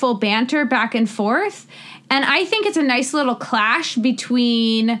playful banter back and forth. And I think it's a nice little clash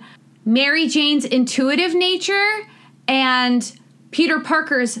between Mary Jane's intuitive nature and Peter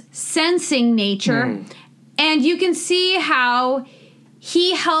Parker's sensing nature. And you can see how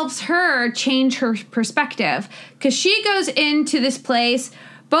he helps her change her perspective. Because she goes into this place,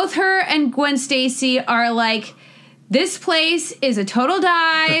 both her and Gwen Stacy are like, this place is a total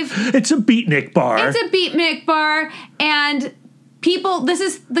dive. It's a beatnik bar. It's a beatnik bar. And this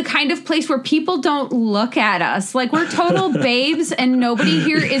is the kind of place where people don't look at us. Like, we're total babes and nobody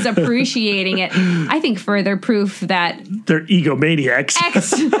here is appreciating it. I think further proof that... They're egomaniacs.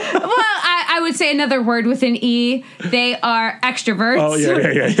 I would say another word with an E. They are extroverts. Oh,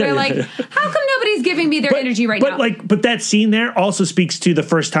 yeah. They're like, how come nobody's giving me their energy right now? But that scene there also speaks to the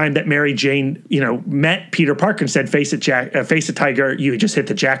first time that Mary Jane, met Peter Parker and said, face it, Tiger, you just hit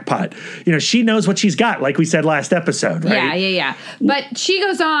the jackpot. She knows what she's got, like we said last episode, right? Yeah. But she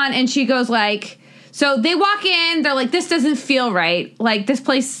goes on and she goes like, so they walk in, they're like, this doesn't feel right. Like, this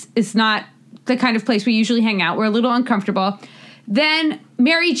place is not the kind of place we usually hang out. We're a little uncomfortable. Then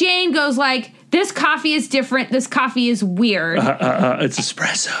Mary Jane goes like, this coffee is different. This coffee is weird. It's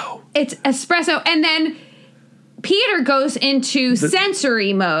espresso. It's espresso. And then Peter goes into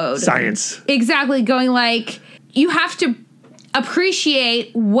sensory mode. Science. Exactly. Going like, you have to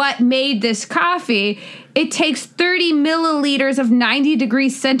appreciate what made this coffee. It takes 30 milliliters of 90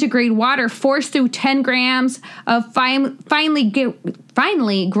 degrees centigrade water forced through 10 grams of finely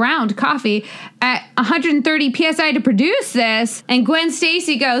ground coffee at 130 psi to produce this. And Gwen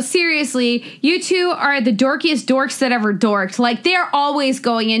Stacy goes, seriously, you two are the dorkiest dorks that ever dorked. Like, they're always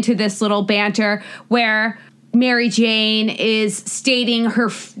going into this little banter where Mary Jane is stating her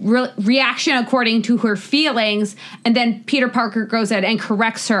reaction according to her feelings, and then Peter Parker goes in and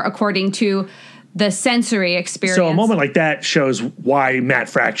corrects her according to the sensory experience. So a moment like that shows why Matt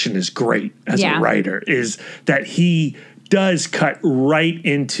Fraction is great as a writer, is that he does cut right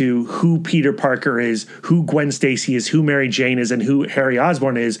into who Peter Parker is, who Gwen Stacy is, who Mary Jane is, and who Harry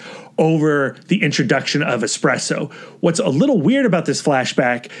Osborn is over the introduction of espresso. What's a little weird about this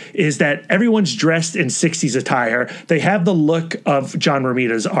flashback is that everyone's dressed in 60s attire. They have the look of John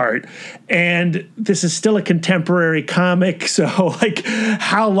Romita's art, and this is still a contemporary comic. So, like,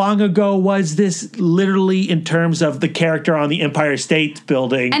 how long ago was this literally in terms of the character on the Empire State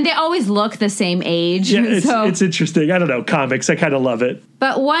Building? And they always look the same age. Yeah, it's interesting. I don't know, comics. I kind of love it.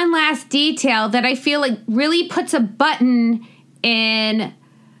 But one last detail that I feel like really puts a button in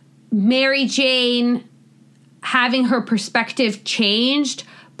Mary Jane having her perspective changed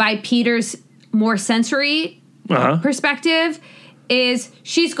by Peter's more sensory perspective is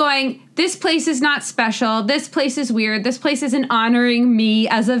she's going, this place is not special. This place is weird. This place isn't honoring me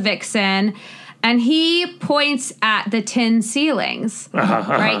as a vixen. And he points at the tin ceilings,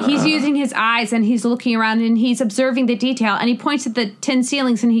 right? He's using his eyes and he's looking around and he's observing the detail. And he points at the tin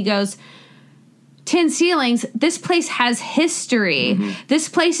ceilings and he goes, tin ceilings, this place has history. Mm-hmm. This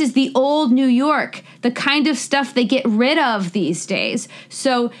place is the old New York, the kind of stuff they get rid of these days.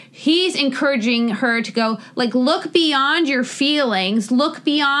 So he's encouraging her to go, like, look beyond your feelings, look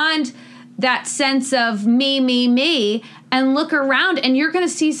beyond that sense of me, and look around, and you're going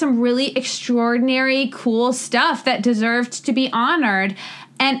to see some really extraordinary, cool stuff that deserved to be honored.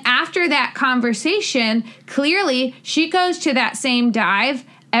 And after that conversation, clearly she goes to that same dive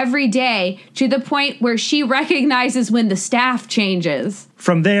every day to the point where she recognizes when the staff changes.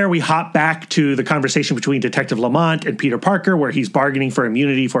 From there, we hop back to the conversation between Detective Lamont and Peter Parker, where he's bargaining for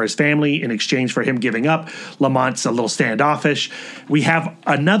immunity for his family in exchange for him giving up. Lamont's a little standoffish. We have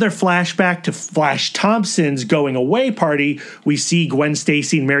another flashback to Flash Thompson's going away party. We see Gwen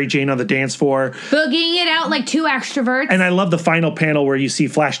Stacy and Mary Jane on the dance floor, boogieing it out like two extroverts. And I love the final panel where you see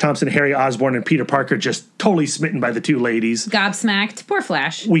Flash Thompson, Harry Osborn, and Peter Parker just totally smitten by the two ladies. Gobsmacked. Poor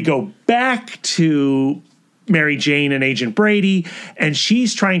Flash. We go back to Mary Jane and Agent Brady, and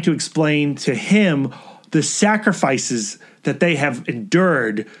she's trying to explain to him the sacrifices that they have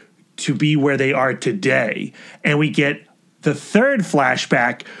endured to be where they are today. And we get the third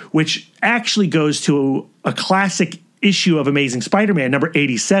flashback, which actually goes to a classic issue of Amazing Spider-Man, number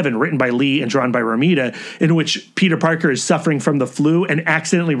 87, written by Lee and drawn by Romita, in which Peter Parker is suffering from the flu and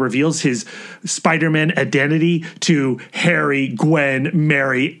accidentally reveals his Spider-Man identity to Harry, Gwen,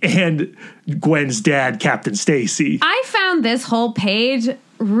 Mary, and Gwen's dad, Captain Stacy. I found this whole page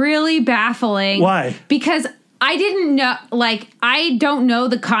really baffling. Why? Because I didn't know, I don't know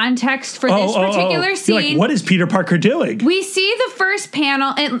the context for this particular scene. You're like, what is Peter Parker doing? We see the first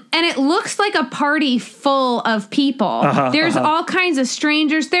panel, and it looks like a party full of people. There's all kinds of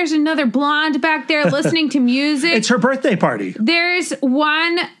strangers. There's another blonde back there listening to music. It's her birthday party. There's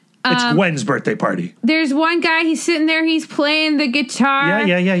one... it's Gwen's birthday party. There's one guy, he's sitting there, he's playing the guitar.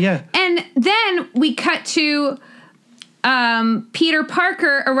 Yeah. And then we cut to... Peter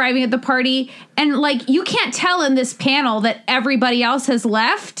Parker arriving at the party, and you can't tell in this panel that everybody else has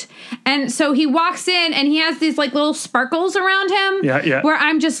left, and so he walks in and he has these little sparkles around him. Yeah. Where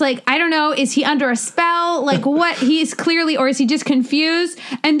I'm just I don't know, is he under a spell? What? He's clearly, or is he just confused?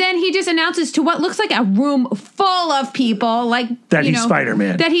 And then he just announces to what looks like a room full of people, that he's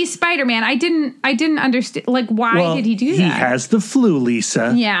Spider-Man. That he's Spider-Man. I didn't understand. Why did he do that? He has the flu,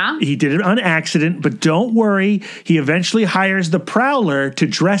 Lisa. Yeah. He did it on accident, but don't worry. He eventually hires the Prowler to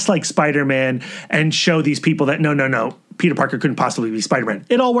dress like Spider-Man and show these people that no, Peter Parker couldn't possibly be Spider-Man.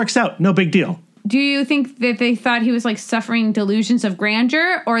 It all works out. No big deal. Do you think that they thought he was suffering delusions of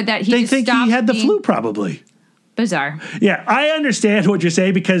grandeur, or that he They think he had the flu, probably. Bizarre. Yeah, I understand what you're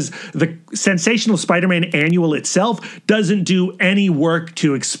saying, because the Sensational Spider-Man annual itself doesn't do any work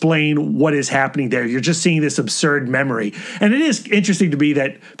to explain what is happening there. You're just seeing this absurd memory. And it is interesting to me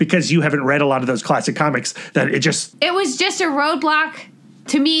that, because you haven't read a lot of those classic comics, that it was just a roadblock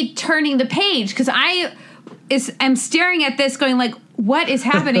to me turning the page, because I'm staring at this going what is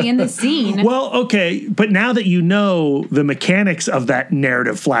happening in this scene? Well, okay, but now that you know the mechanics of that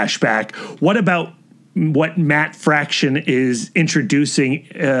narrative flashback, what about what Matt Fraction is introducing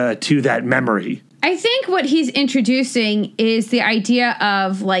to that memory? I think what he's introducing is the idea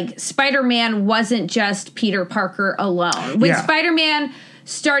of Spider-Man wasn't just Peter Parker alone. When Spider-Man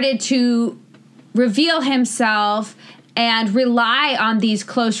started to reveal himself and rely on these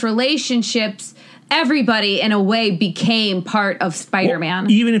close relationships, everybody in a way became part of Spider-Man.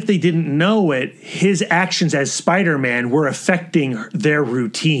 Well, even if they didn't know it, his actions as Spider-Man were affecting their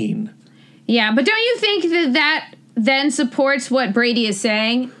routine. Yeah, but don't you think that then supports what Brady is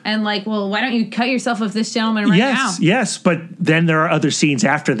saying? And why don't you cut yourself with this gentleman now? Yes, but then there are other scenes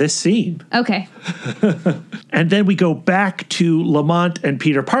after this scene. Okay. And then we go back to Lamont and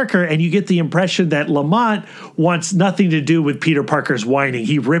Peter Parker, and you get the impression that Lamont wants nothing to do with Peter Parker's whining.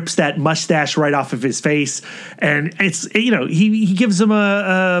 He rips that mustache right off of his face, and it's, he gives him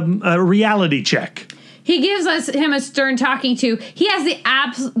a reality check. He gives him a stern talking to. He has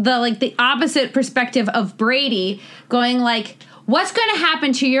the opposite perspective of Brady, going what's going to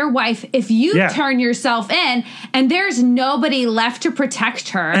happen to your wife if you turn yourself in and there's nobody left to protect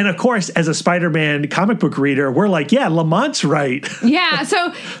her? And of course, as a Spider-Man comic book reader, we're Lamont's right. Yeah.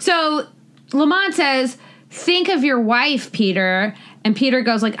 So Lamont says, think of your wife, Peter. And Peter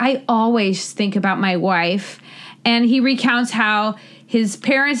goes I always think about my wife. And he recounts how his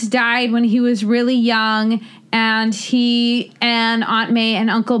parents died when he was really young, and he and Aunt May and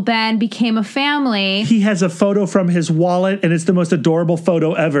Uncle Ben became a family. He has a photo from his wallet, and it's the most adorable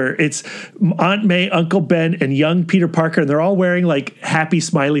photo ever. It's Aunt May, Uncle Ben, and young Peter Parker, and they're all wearing happy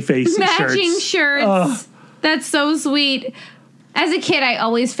smiley face matching shirts. Oh. That's so sweet. As a kid, I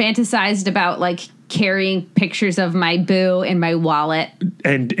always fantasized about carrying pictures of my boo in my wallet.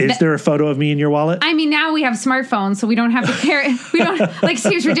 And is there a photo of me in your wallet? I mean, now we have smartphones, so we don't have to carry. We don't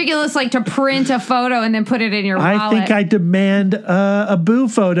seems ridiculous to print a photo and then put it in your wallet. I think I demand a boo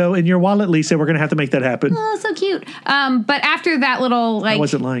photo in your wallet, Lisa. We're going to have to make that happen. Oh, so cute. But after that little I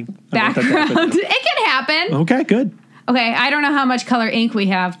wasn't lying. Background, it can happen. Okay, good. Okay, I don't know how much color ink we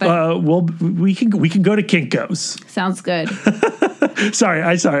have, but we can go to Kinko's. Sounds good. Sorry,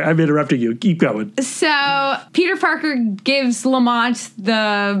 I'm interrupting you. Keep going. So Peter Parker gives Lamont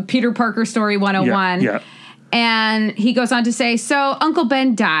the Peter Parker story 101. Yeah. And he goes on to say, so Uncle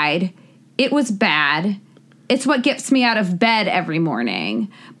Ben died. It was bad. It's what gets me out of bed every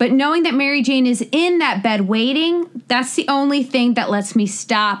morning. But knowing that Mary Jane is in that bed waiting, that's the only thing that lets me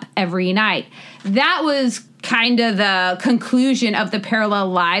stop every night. That was kind of the conclusion of the parallel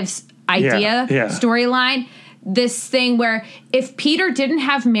lives idea, storyline. This thing where if Peter didn't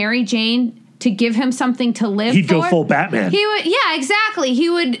have Mary Jane to give him something to live he'd for, go full Batman. He would, yeah, exactly.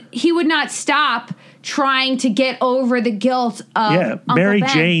 He would not stop trying to get over the guilt of Uncle Mary Ben.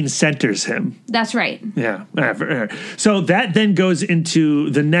 Jane centers him. That's right. Yeah. So that then goes into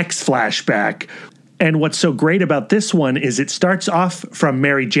the next flashback. And what's so great about this one is it starts off from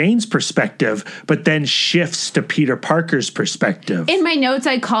Mary Jane's perspective, but then shifts to Peter Parker's perspective. In my notes,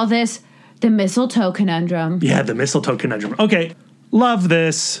 I call this the mistletoe conundrum. Yeah, the mistletoe conundrum. Okay, love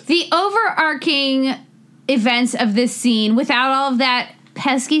this. The overarching events of this scene, without all of that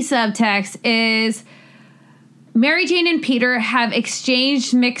pesky subtext, is Mary Jane and Peter have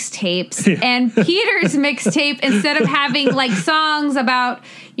exchanged mixtapes, and Peter's mixtape, instead of having like songs about,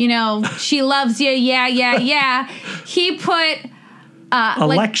 she loves you, yeah, he put a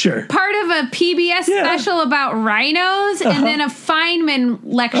lecture. Part of a PBS special about rhinos, and then a Feynman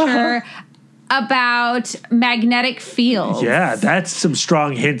lecture about magnetic fields. Yeah, that's some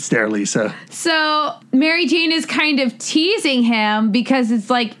strong hints there, Lisa. So Mary Jane is kind of teasing him because it's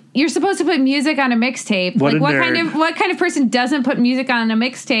like, you're supposed to put music on a mixtape. What kind of person doesn't put music on a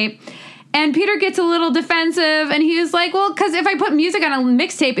mixtape? And Peter gets a little defensive, and he was like, well, because if I put music on a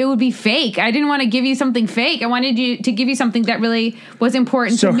mixtape, it would be fake. I didn't want to give you something fake. I wanted you to give you something that really was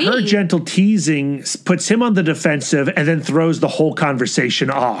important to me. So her gentle teasing puts him on the defensive and then throws the whole conversation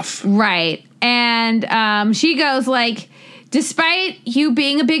off. Right. And she goes like, despite you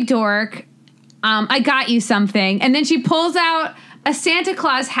being a big dork, I got you something. And then she pulls out a Santa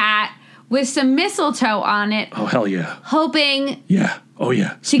Claus hat with some mistletoe on it. Oh, hell yeah. Hoping... Yeah. Oh,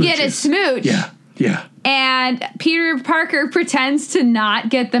 yeah. To get a smooch. Yeah. And Peter Parker pretends to not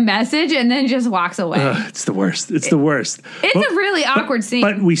get the message and then just walks away. It's the worst. It's the worst. It's a really awkward scene.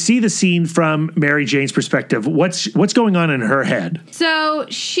 But we see the scene from Mary Jane's perspective. What's going on in her head? So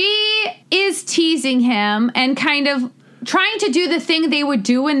she is teasing him and kind of trying to do the thing they would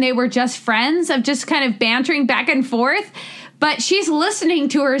do when they were just friends, of just kind of bantering back and forth. But she's listening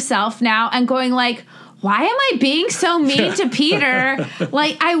to herself now and going like, why am I being so mean to Peter?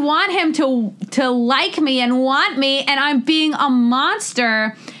 Like, I want him to like me and want me, and I'm being a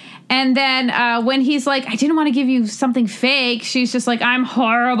monster. And then when he's like, I didn't want to give you something fake, she's just like, I'm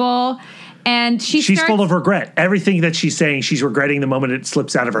horrible. And she's full of regret. Everything that she's saying, she's regretting the moment it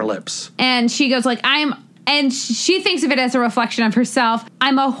slips out of her lips. And she goes like, and she thinks of it as a reflection of herself.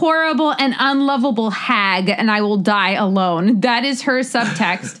 I'm a horrible and unlovable hag, and I will die alone. That is her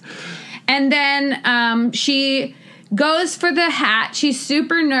subtext. And then she goes for the hat. She's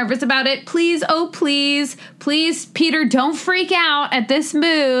super nervous about it. Please, oh, please, Peter, don't freak out at this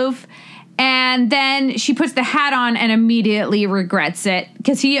move. And then she puts the hat on and immediately regrets it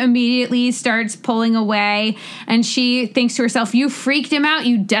because he immediately starts pulling away. And she thinks to herself, you freaked him out,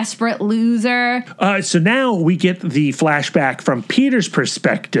 you desperate loser. So now we get the flashback from Peter's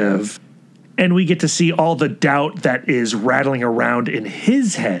perspective. And we get to see all the doubt that is rattling around in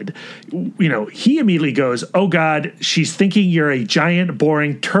his head. He immediately goes, oh, God, she's thinking you're a giant,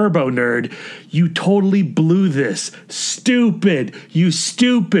 boring turbo nerd. You totally blew this. Stupid. You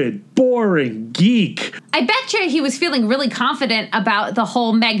stupid, boring geek. I bet you he was feeling really confident about the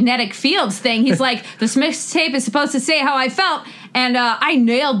whole magnetic fields thing. He's like, this mixtape is supposed to say how I felt, and I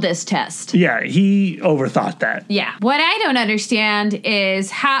nailed this test. Yeah, he overthought that. Yeah. What I don't understand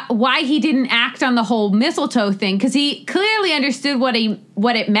is why he didn't act on the whole mistletoe thing, because he clearly understood what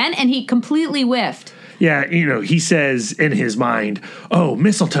it meant, and he completely whiffed. Yeah, he says in his mind, oh,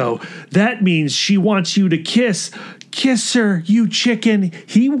 mistletoe, that means she wants you to kiss her, you chicken.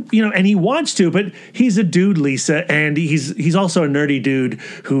 And he wants to, but he's a dude, Lisa, and he's also a nerdy dude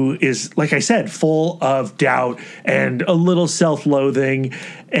who is, like I said, full of doubt and a little self-loathing,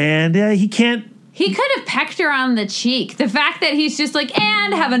 and he can't. He could have pecked her on the cheek. The fact that he's just like,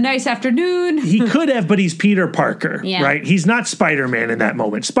 and have a nice afternoon. He could have, but he's Peter Parker, right? He's not Spider-Man in that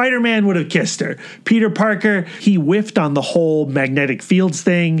moment. Spider-Man would have kissed her. Peter Parker, he whiffed on the whole magnetic fields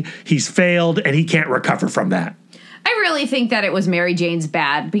thing. He's failed, and he can't recover from that. I really think that it was Mary Jane's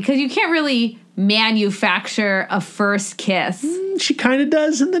bad, because you can't really manufacture a first kiss. She kind of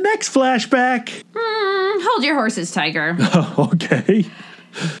does in the next flashback. Hold your horses, Tiger. Okay.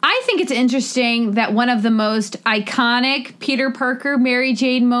 I think it's interesting that one of the most iconic Peter Parker, Mary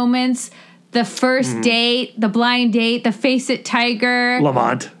Jane moments, the first date, the blind date, the face it Tiger.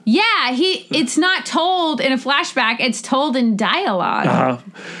 Lamont. Yeah, it's not told in a flashback, it's told in dialogue.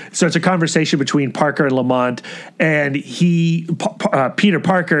 So it's a conversation between Parker and Lamont, and Peter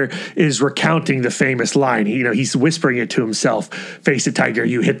Parker is recounting the famous line. He's whispering it to himself, face it, Tiger,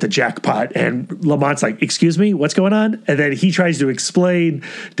 you hit the jackpot. And Lamont's like, excuse me, what's going on? And then he tries to explain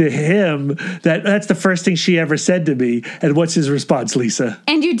to him that that's the first thing she ever said to me. And what's his response, Lisa?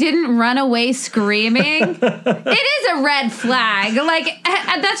 And you didn't run away away screaming, it is a red flag. Like,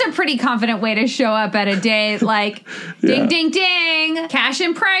 that's a pretty confident way to show up at a date. Like, ding, ding, ding, cash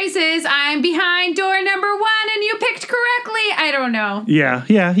and prices. I'm behind door number 1 and you picked correctly. I don't know. Yeah.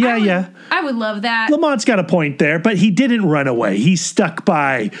 I would love that. Lamont's got a point there, but he didn't run away. He stuck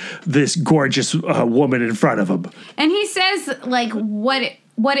by this gorgeous woman in front of him. And he says, like,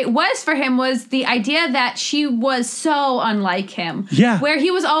 what it was for him was the idea that she was so unlike him. Yeah. Where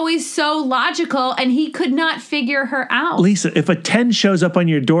he was always so logical and he could not figure her out. Lisa, if a 10 shows up on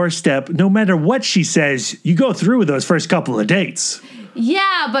your doorstep, no matter what she says, you go through with those first couple of dates.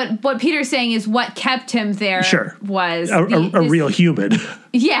 Yeah, but what Peter's saying is what kept him there was... A real human.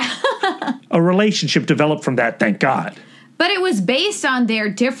 Yeah. A relationship developed from that, thank God. But it was based on their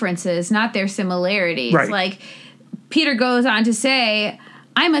differences, not their similarities. Right. Like, Peter goes on to say,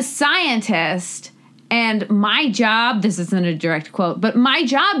 I'm a scientist, and my job, this isn't a direct quote, but my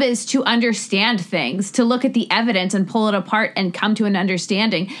job is to understand things, to look at the evidence and pull it apart and come to an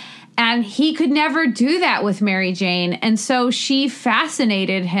understanding. And he could never do that with Mary Jane. And so she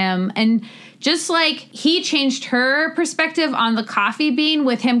fascinated him. And just like he changed her perspective on the coffee bean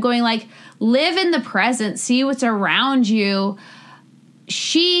with him going like, live in the present, see what's around you.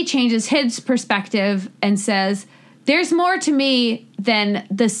 She changes his perspective and says, there's more to me than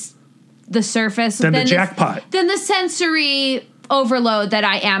the surface. Than the jackpot. Than the sensory overload that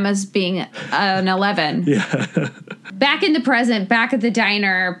I am as being an 11. Yeah. Back in the present, back at the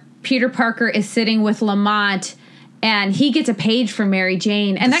diner, Peter Parker is sitting with Lamont, and he gets a page from Mary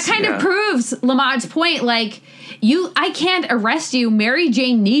Jane. And that kind of proves Lamont's point, like, I can't arrest you. Mary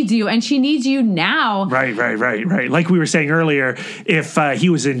Jane needs you, and she needs you now. Right. Like we were saying earlier, if he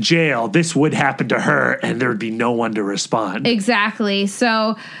was in jail, this would happen to her, and there would be no one to respond. Exactly.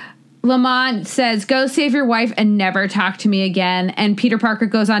 So Lamont says, go save your wife and never talk to me again. And Peter Parker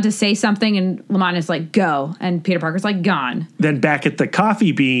goes on to say something, and Lamont is like, go. And Peter Parker's like, gone. Then back at the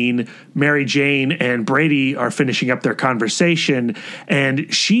Coffee Bean, Mary Jane and Brady are finishing up their conversation,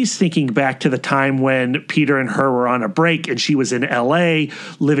 and she's thinking back to the time when Peter and her were on a break, and she was in L.A.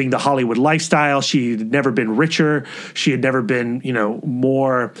 living the Hollywood lifestyle. She had never been richer. She had never been,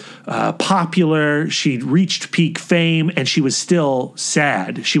 more popular. She'd reached peak fame, and she was still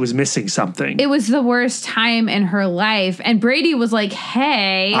sad. She was missing something. It was the worst time in her life. And Brady was like,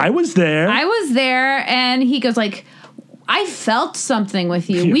 hey. I was there. And he goes like, I felt something with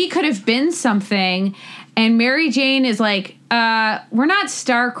you. We could have been something. And Mary Jane is like, we're not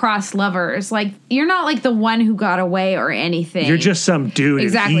star-crossed lovers. Like, you're not like the one who got away or anything. You're just some dude.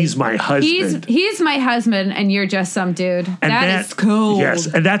 Exactly. And he's my husband. He's my husband, and you're just some dude. And that is cool. Yes,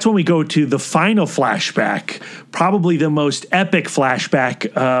 and that's when we go to the final flashback, probably the most epic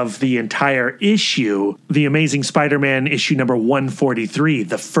flashback of the entire issue, The Amazing Spider-Man issue number 143,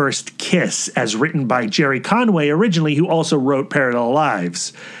 The First Kiss, as written by Jerry Conway originally, who also wrote Parallel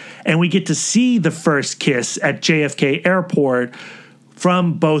Lives. And we get to see the first kiss at JFK Airport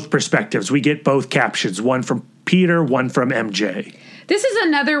from both perspectives. We get both captions, one from Peter, one from MJ. This is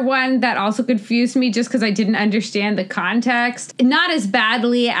another one that also confused me just because I didn't understand the context. Not as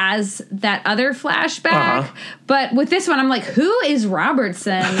badly as that other flashback, but with this one, I'm like, who is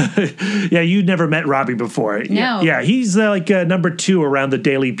Robertson? Yeah, you'd never met Robbie before. No. Yeah, he's like number 2 around the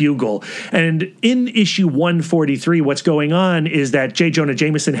Daily Bugle. And in issue 143, what's going on is that J. Jonah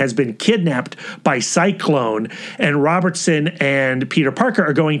Jameson has been kidnapped by Cyclone, and Robertson and Peter Parker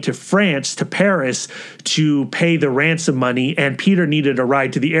are going to France, to Paris, to pay the ransom money, and Peter needed a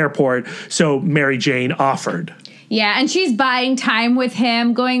ride to the airport, so Mary Jane offered. Yeah, and she's buying time with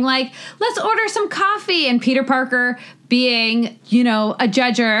him, going like, let's order some coffee. And Peter Parker, being, a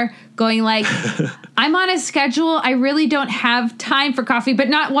judger, going like, I'm on a schedule. I really don't have time for coffee, but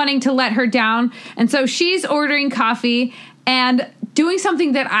not wanting to let her down. And so she's ordering coffee and doing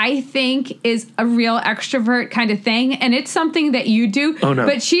something that I think is a real extrovert kind of thing. And it's something that you do. Oh, no.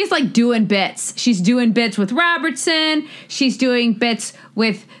 But she's like doing bits. She's doing bits with Robertson. She's doing bits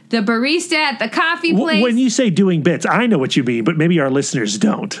with the barista at the coffee place. When you say doing bits, I know what you mean, but maybe our listeners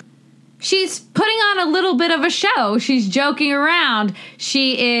don't. She's putting on a little bit of a show. She's joking around.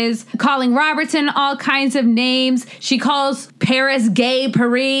 She is calling Robertson all kinds of names. She calls Paris Gay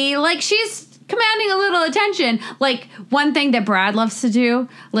Paris. Like, she's commanding a little attention. Like, one thing that Brad loves to do,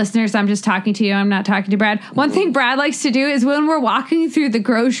 listeners, I'm just talking to you, I'm not talking to Brad. One thing Brad likes to do is when we're walking through the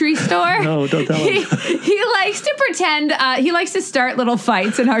grocery store. No, don't tell him. He likes to pretend, he likes to start little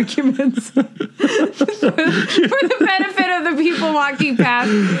fights and arguments for the benefit of the people walking past.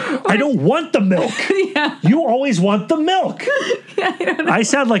 I don't want the milk. Yeah. You always want the milk. Yeah, I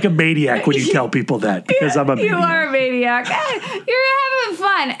sound like a maniac when you tell people that, because I'm a maniac. You are a maniac. You're having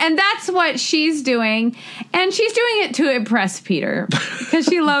fun. on. And that's what she's doing. And she's doing it to impress Peter because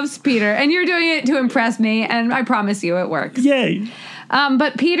she loves Peter. And you're doing it to impress me. And I promise you it works. Yay.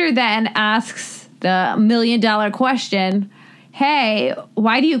 But Peter then asks the $1 million question. Hey,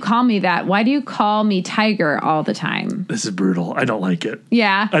 why do you call me that? Why do you call me Tiger all the time? This is brutal. I don't like it.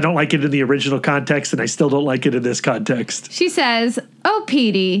 Yeah. I don't like it in the original context, and I still don't like it in this context. She says, oh,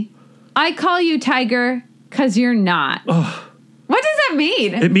 Petey, I call you Tiger because you're not. Oh. What does that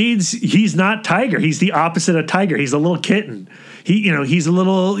mean? It means he's not Tiger. He's the opposite of Tiger. He's a little kitten. He's a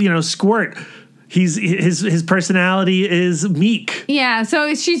little, squirt. His personality is meek. Yeah,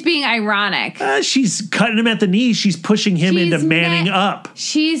 so she's being ironic. She's cutting him at the knees. She's pushing him into manning up.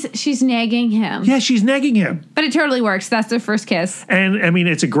 She's nagging him. Yeah, she's nagging him. But it totally works. That's their first kiss. And, I mean,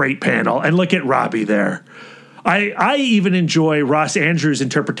 it's a great panel. And look at Robbie there. I even enjoy Ross Andrews'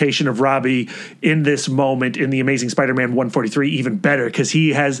 interpretation of Robbie in this moment in The Amazing Spider-Man 143 even better because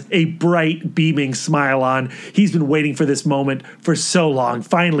he has a bright, beaming smile on. He's been waiting for this moment for so long.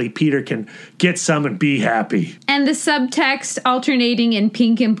 Finally, Peter can get some and be happy. And the subtext alternating in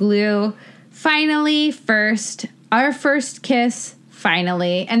pink and blue. Finally, our first kiss,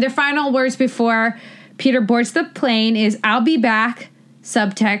 finally. And their final words before Peter boards the plane is, I'll be back.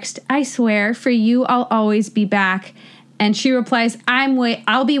 Subtext, I swear, for you, I'll always be back. And she replies,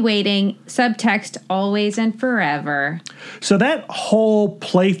 I'll be waiting. Subtext, always and forever. So that whole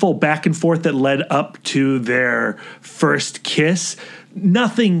playful back and forth that led up to their first kiss,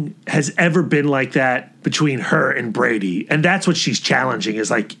 nothing has ever been like that between her and Brady. And that's what she's challenging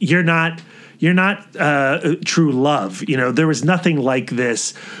is like, you're not true love. There was nothing like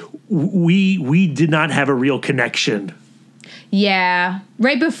this. We did not have a real connection. Yeah.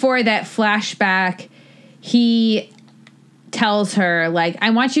 Right before that flashback, he tells her, like, I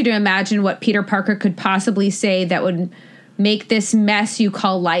want you to imagine what Peter Parker could possibly say that would make this mess you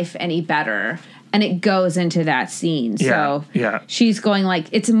call life any better. And it goes into that scene. Yeah, so she's going like,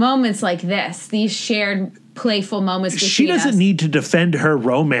 it's moments like this, these shared playful moments. She doesn't need to defend her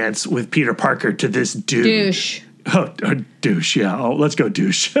romance with Peter Parker to this dude. Douche. Oh, douche. Yeah. Oh, let's go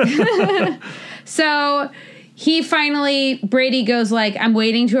douche. So Brady goes like, I'm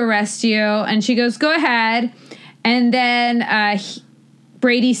waiting to arrest you. And she goes, go ahead. And then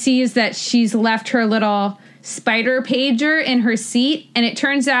Brady sees that she's left her little spider pager in her seat. And it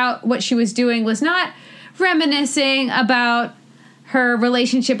turns out what she was doing was not reminiscing about her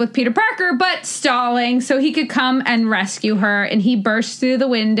relationship with Peter Parker, but stalling so he could come and rescue her. And he bursts through the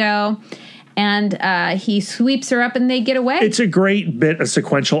window. And he sweeps her up and they get away. It's a great bit of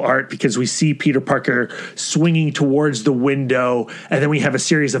sequential art because we see Peter Parker swinging towards the window. And then we have a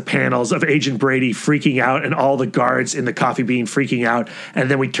series of panels of Agent Brady freaking out and all the guards in the coffee bean freaking out. And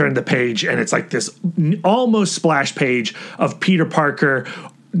then we turn the page and it's like this almost splash page of Peter Parker,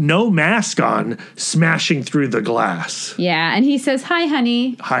 no mask on, smashing through the glass. Yeah. And he says, hi,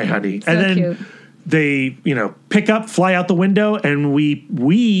 honey. Hi, honey. So and then cute. They, pick up, fly out the window, and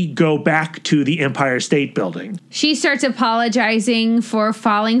we go back to the Empire State Building. She starts apologizing for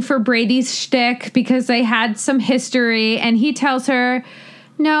falling for Brady's shtick because they had some history, and he tells her,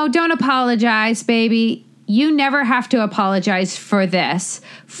 no, don't apologize, baby. You never have to apologize for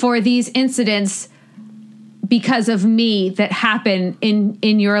these incidents because of me that happen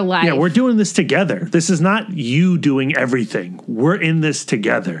in your life. Yeah, we're doing this together. This is not you doing everything. We're in this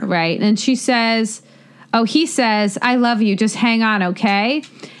together. Right. And he says, I love you. Just hang on, okay?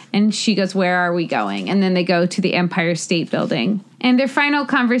 And she goes, where are we going? And then they go to the Empire State Building. And their final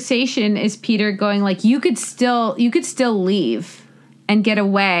conversation is Peter going like, you could still leave and get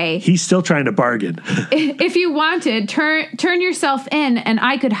away. He's still trying to bargain. If you wanted, turn yourself in and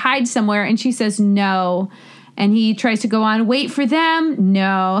I could hide somewhere. And she says, no. And he tries to go on, wait for them?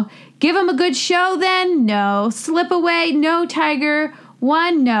 No. Give them a good show then? No. Slip away? No, Tiger.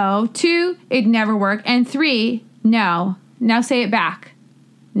 1, no. 2, it'd never work. And 3, no. Now say it back.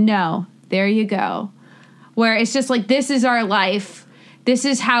 No. There you go. Where it's just like, this is our life. This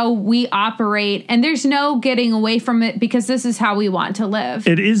is how we operate. And there's no getting away from it because this is how we want to live.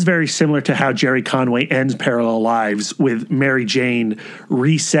 It is very similar to how Jerry Conway ends Parallel Lives with Mary Jane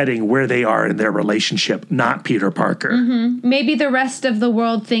resetting where they are in their relationship, not Peter Parker. Mm-hmm. Maybe the rest of the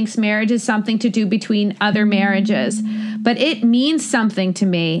world thinks marriage is something to do between other marriages, but it means something to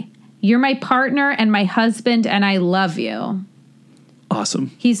me. You're my partner and my husband, and I love you.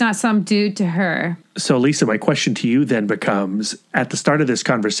 Awesome. He's not some dude to her. So, Lisa, my question to you then becomes, at the start of this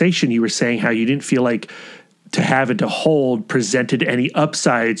conversation, you were saying how you didn't feel like To Have and To Hold presented any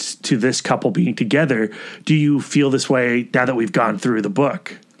upsides to this couple being together. Do you feel this way now that we've gone through the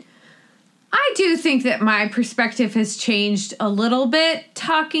book? I do think that my perspective has changed a little bit.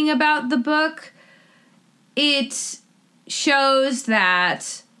 talking about the book, it shows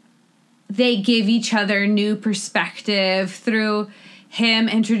that they give each other new perspective through him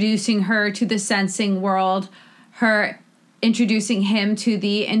introducing her to the sensing world, her introducing him to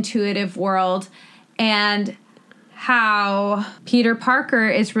the intuitive world, and how Peter Parker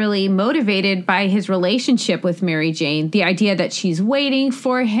is really motivated by his relationship with Mary Jane. The idea that she's waiting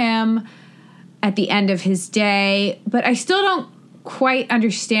for him at the end of his day. But I still don't quite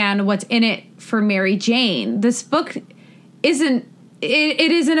understand what's in it for Mary Jane. This book isn't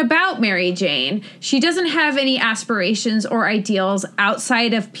about Mary Jane. She doesn't have any aspirations or ideals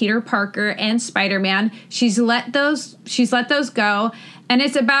outside of Peter Parker and Spider-Man. She's let those go, and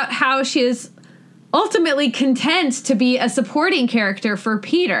it's about how she is ultimately content to be a supporting character for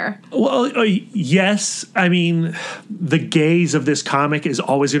Peter. Well, yes. I mean, the gaze of this comic is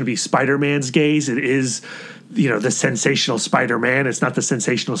always going to be Spider-Man's gaze. It is, the sensational Spider-Man. It's not the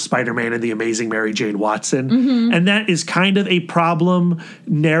sensational Spider-Man and the amazing Mary Jane Watson. Mm-hmm. And that is kind of a problem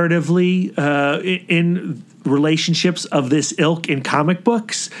narratively in relationships of this ilk in comic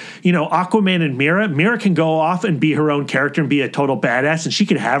books. Aquaman and Mira can go off and be her own character and be a total badass, and she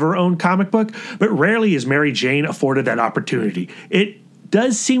can have her own comic book, but rarely is Mary Jane afforded that opportunity. It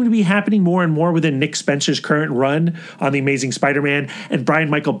does seem to be happening more and more within Nick Spencer's current run on The Amazing Spider-Man, and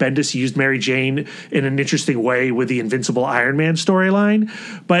Brian Michael Bendis used Mary Jane in an interesting way with the Invincible Iron Man storyline.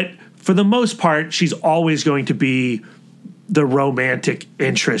 But for the most part, she's always going to be the romantic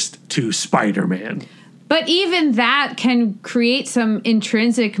interest to Spider-Man. But even that can create some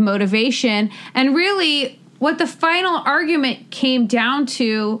intrinsic motivation. And really, what the final argument came down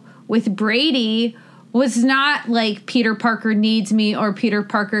to with Brady was not like Peter Parker needs me or Peter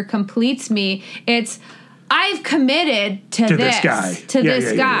Parker completes me. It's, I've committed to this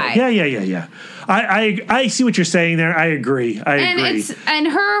guy. Yeah. I see what you're saying there. I agree. And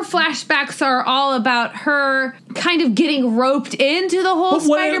her flashbacks are all about her kind of getting roped into the whole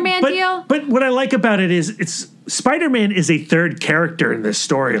Spider-Man deal. But what I like about it is Spider-Man is a third character in this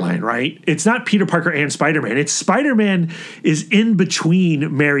storyline, right? It's not Peter Parker and Spider-Man. It's Spider-Man is in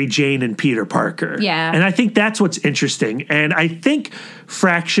between Mary Jane and Peter Parker. Yeah. And I think that's what's interesting. And I think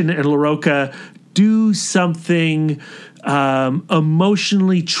Fraction and LaRocca do something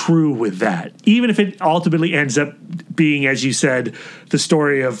emotionally true with that, even if it ultimately ends up being, as you said, the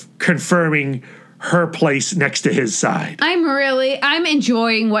story of confirming her place next to his side. I'm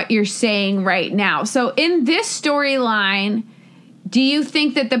enjoying what you're saying right now. So in this storyline, do you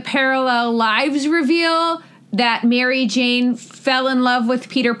think that the parallel lives reveal that Mary Jane fell in love with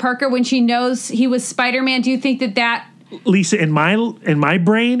Peter Parker when she knows he was Spider-Man? Do you think that Lisa, in my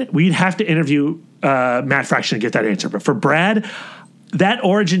brain, we'd have to interview Matt Fraction to get that answer. But for Brad, that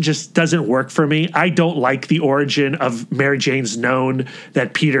origin just doesn't work for me. I don't like the origin of Mary Jane's known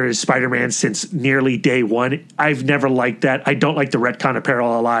that Peter is Spider-Man since nearly day one. I've never liked that. I don't like the retcon of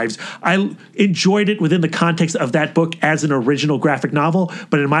Parallel Lives. I enjoyed it within the context of that book as an original graphic novel,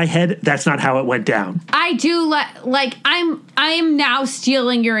 but in my head, that's not how it went down. I do I am now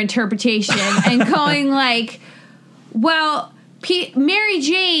stealing your interpretation and going well, Mary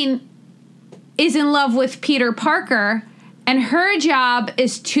Jane is in love with Peter Parker, and her job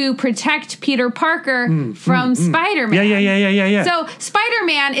is to protect Peter Parker from Spider-Man. Yeah. So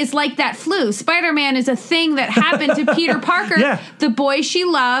Spider-Man is like that flu. Spider-Man is a thing that happened to Peter Parker, the boy she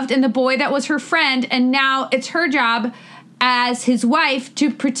loved and the boy that was her friend, and now it's her job as his wife to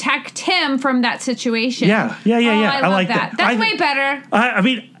protect him from that situation. Yeah. I love that. That's way better. I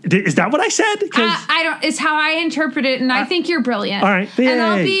mean, is that what I said? I don't. It's how I interpret it, and I think you're brilliant. All right, and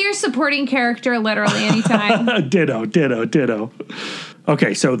I'll be your supporting character literally anytime. Ditto.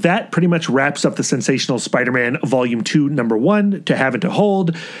 Okay, so that pretty much wraps up the Sensational Spider-Man Volume 2, Number 1, To Have and to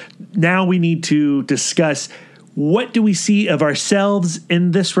Hold. Now we need to discuss, what do we see of ourselves in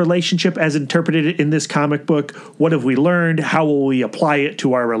this relationship as interpreted in this comic book? What have we learned? How will we apply it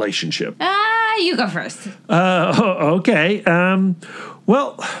to our relationship? You go first. Okay.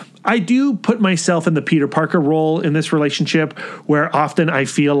 Well, I do put myself in the Peter Parker role in this relationship, where often I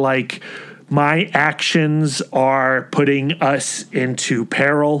feel like my actions are putting us into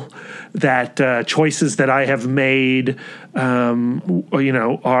peril, that choices that I have made, are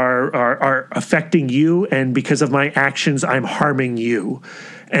affecting you, and because of my actions, I'm harming you.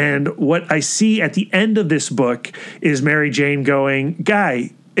 And what I see at the end of this book is Mary Jane going,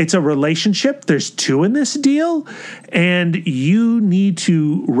 Guy, it's a relationship. There's two in this deal, and you need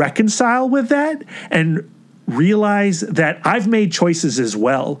to reconcile with that and realize that I've made choices as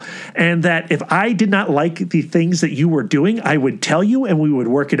well, and that if I did not like the things that you were doing, I would tell you and we would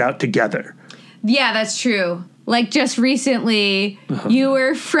work it out together. Yeah, that's true. like just recently, you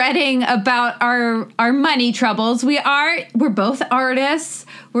were fretting about our money troubles. We're both artists.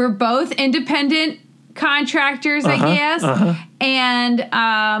 We're both independent contractors, I guess.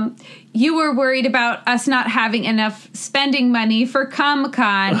 And you were worried about us not having enough spending money for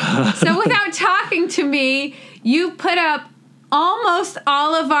Comic-Con. So without talking to me, you put up almost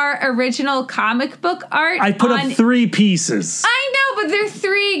all of our original comic book art. I put up 3 pieces. I know, but they're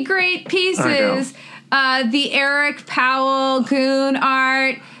 3 great pieces. The Eric Powell Goon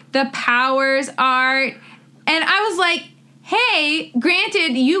art, the Powers art. And I was like, hey,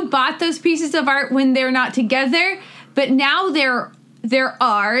 granted, you bought those pieces of art when they're not together, but now they're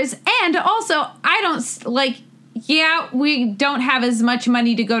ours. And also, I don't, like, yeah, we don't have as much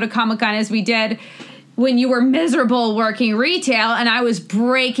money to go to Comic-Con as we did when you were miserable working retail and I was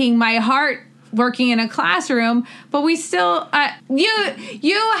breaking my heart working in a classroom, but we still,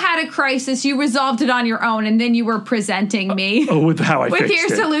 you had a crisis, you resolved it on your own, and then you were presenting me with how I with fixed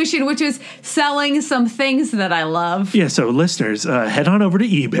your it. Solution, which was selling some things that I love. Yeah, so listeners, head on over to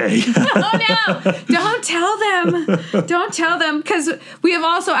eBay. Oh no, don't tell them, because we have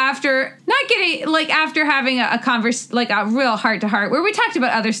also after having a real heart-to-heart where we talked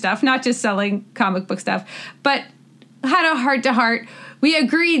about other stuff, not just selling comic book stuff, but had a heart-to-heart. We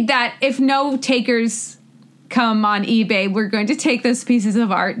agreed that if no takers come on eBay, we're going to take those pieces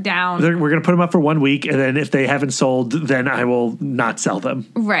of art down. We're going to put them up for 1 week, and then if they haven't sold, then I will not sell them.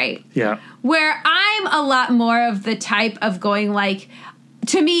 Right. Yeah. Where I'm a lot more of the type of going like,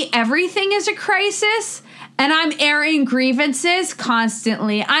 to me, everything is a crisis, and I'm airing grievances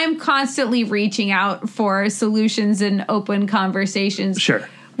constantly. I'm constantly reaching out for solutions and open conversations. Sure.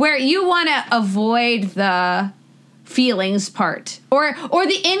 Where you want to avoid the feelings part or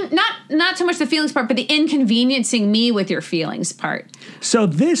not so much the feelings part, but the inconveniencing me with your feelings part. So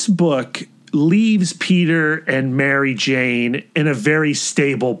this book leaves Peter and Mary Jane in a very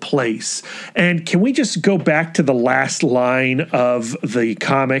stable place. And can we just go back to the last line of the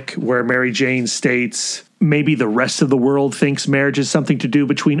comic where Mary Jane states, maybe the rest of the world thinks marriage is something to do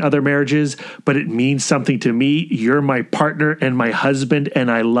between other marriages, but it means something to me. You're my partner and my husband,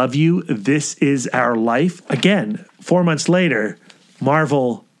 and I love you. This is our life. Again, 4 months later,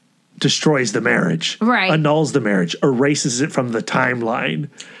 Marvel destroys the marriage, annuls the marriage, erases it from the timeline.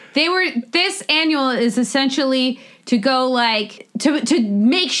 This annual is essentially to go like to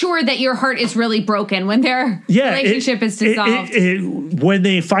make sure that your heart is really broken when their relationship is dissolved. When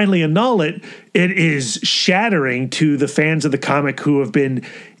they finally annul it, it is shattering to the fans of the comic who have been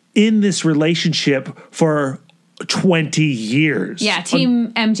in this relationship for 20 years. Yeah,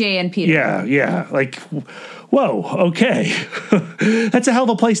 Team MJ and Peter. Yeah. Like, whoa, okay. That's a hell of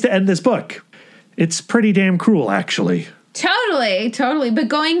a place to end this book. It's pretty damn cruel, actually. Totally. But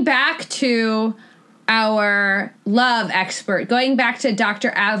going back to our love expert, going back to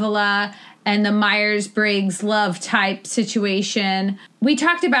Dr. Avila and the Myers-Briggs love type situation, we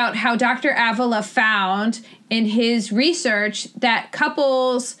talked about how Dr. Avila found in his research that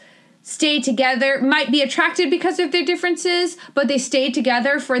couples stay together, might be attracted because of their differences, but they stay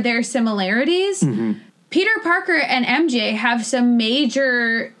together for their similarities. Mm-hmm. Peter Parker and MJ have some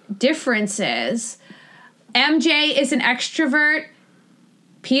major differences. MJ is an extrovert.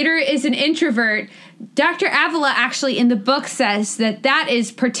 Peter is an introvert. Dr. Avila actually in the book says that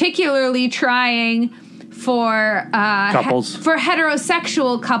is particularly trying for couples, for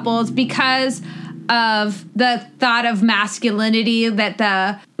heterosexual couples because of the thought of masculinity, that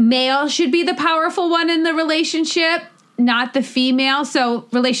the male should be the powerful one in the relationship, not the female. So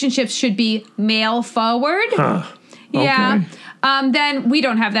relationships should be male forward. Huh. Okay. Yeah. Then we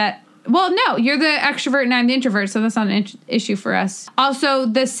don't have that. Well, no, you're the extrovert and I'm the introvert, so that's not an issue for us. Also,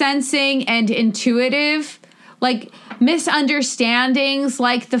 the sensing and intuitive, like misunderstandings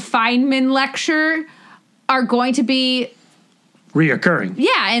like the Feynman lecture are going to be reoccurring.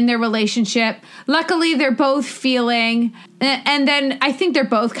 Yeah, in their relationship. Luckily, they're both feeling, and then I think they're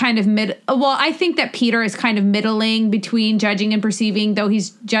both kind of I think that Peter is kind of middling between judging and perceiving, though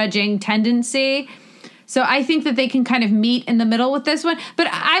he's judging tendency. So I think that they can kind of meet in the middle with this one. But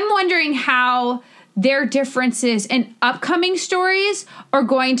I'm wondering how their differences in upcoming stories are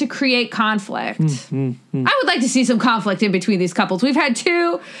going to create conflict. I would like to see some conflict in between these couples. We've had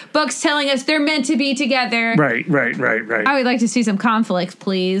 2 books telling us they're meant to be together. Right. I would like to see some conflict,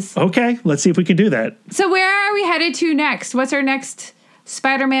 please. Okay, let's see if we can do that. So where are we headed to next? What's our next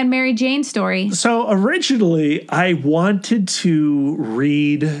Spider-Man Mary Jane story? So originally, I wanted to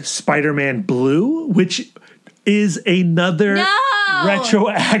read Spider-Man Blue, which is another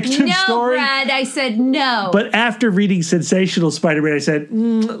retroactive story. No, Brad, I said no. But after reading Sensational Spider-Man, I said,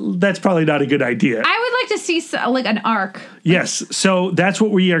 that's probably not a good idea. I would like to see like an arc. Yes, so that's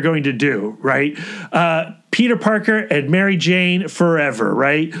what we are going to do, right? Peter Parker and Mary Jane forever,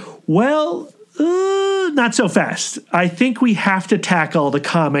 right? Well, not so fast. I think we have to tackle the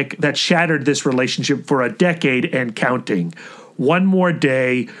comic that shattered this relationship for a decade and counting. One More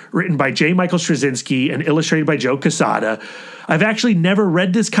Day, written by J. Michael Straczynski and illustrated by Joe Quesada. I've actually never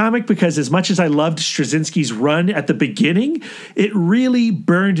read this comic because as much as I loved Straczynski's run at the beginning, it really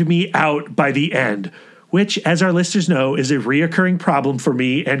burned me out by the end, which, as our listeners know, is a reoccurring problem for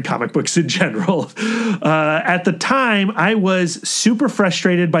me and comic books in general. At the time, I was super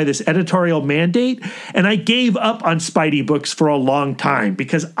frustrated by this editorial mandate, and I gave up on Spidey books for a long time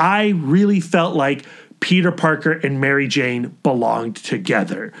because I really felt like Peter Parker and Mary Jane belonged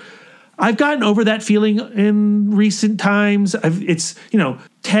together. I've gotten over that feeling in recent times. It's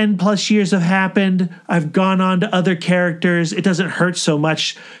 10 plus years have happened. I've gone on to other characters. It doesn't hurt so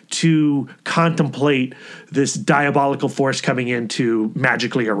much to contemplate this diabolical force coming in to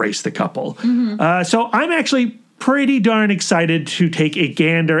magically erase the couple. Mm-hmm. So I'm actually pretty darn excited to take a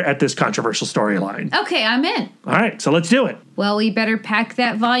gander at this controversial storyline. Okay, I'm in. All right, so let's do it. Well, we better pack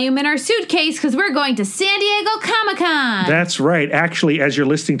that volume in our suitcase because we're going to San Diego Comic-Con. That's right. Actually, as you're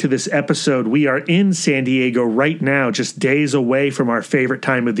listening to this episode, we are in San Diego right now, just days away from our favorite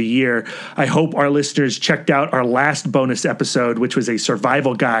time of the year. I hope our listeners checked out our last bonus episode, which was a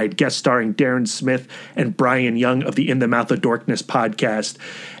survival guide guest starring Darren Smith and Brian Young of the In the Mouth of Dorkness podcast.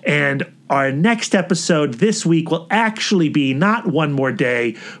 And our next episode this week will actually be not One More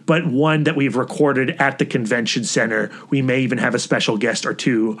Day, but one that we've recorded at the convention center. We may even have a special guest or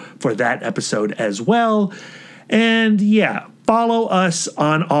two for that episode as well. And yeah, follow us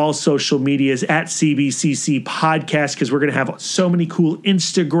on all social medias at CBCC Podcast because we're going to have so many cool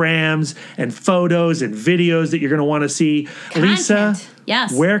Instagrams and photos and videos that you're going to want to see. Content. Lisa,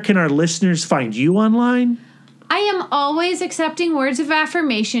 yes. Where can our listeners find you online? I am always accepting words of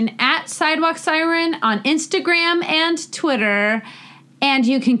affirmation at Sidewalk Siren on Instagram and Twitter. And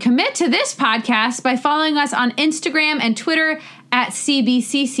you can commit to this podcast by following us on Instagram and Twitter at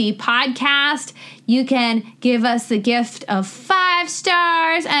CBCC Podcast. You can give us the gift of 5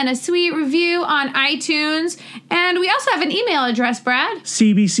 stars and a sweet review on iTunes. And we also have an email address, Brad.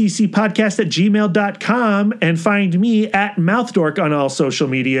 cbccpodcast@gmail.com. And find me at Mouthdork on all social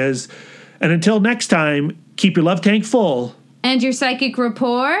medias. And until next time, keep your love tank full. And your psychic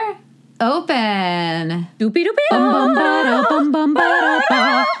rapport open. Doopy doopy. Bum bum ba da bum bum.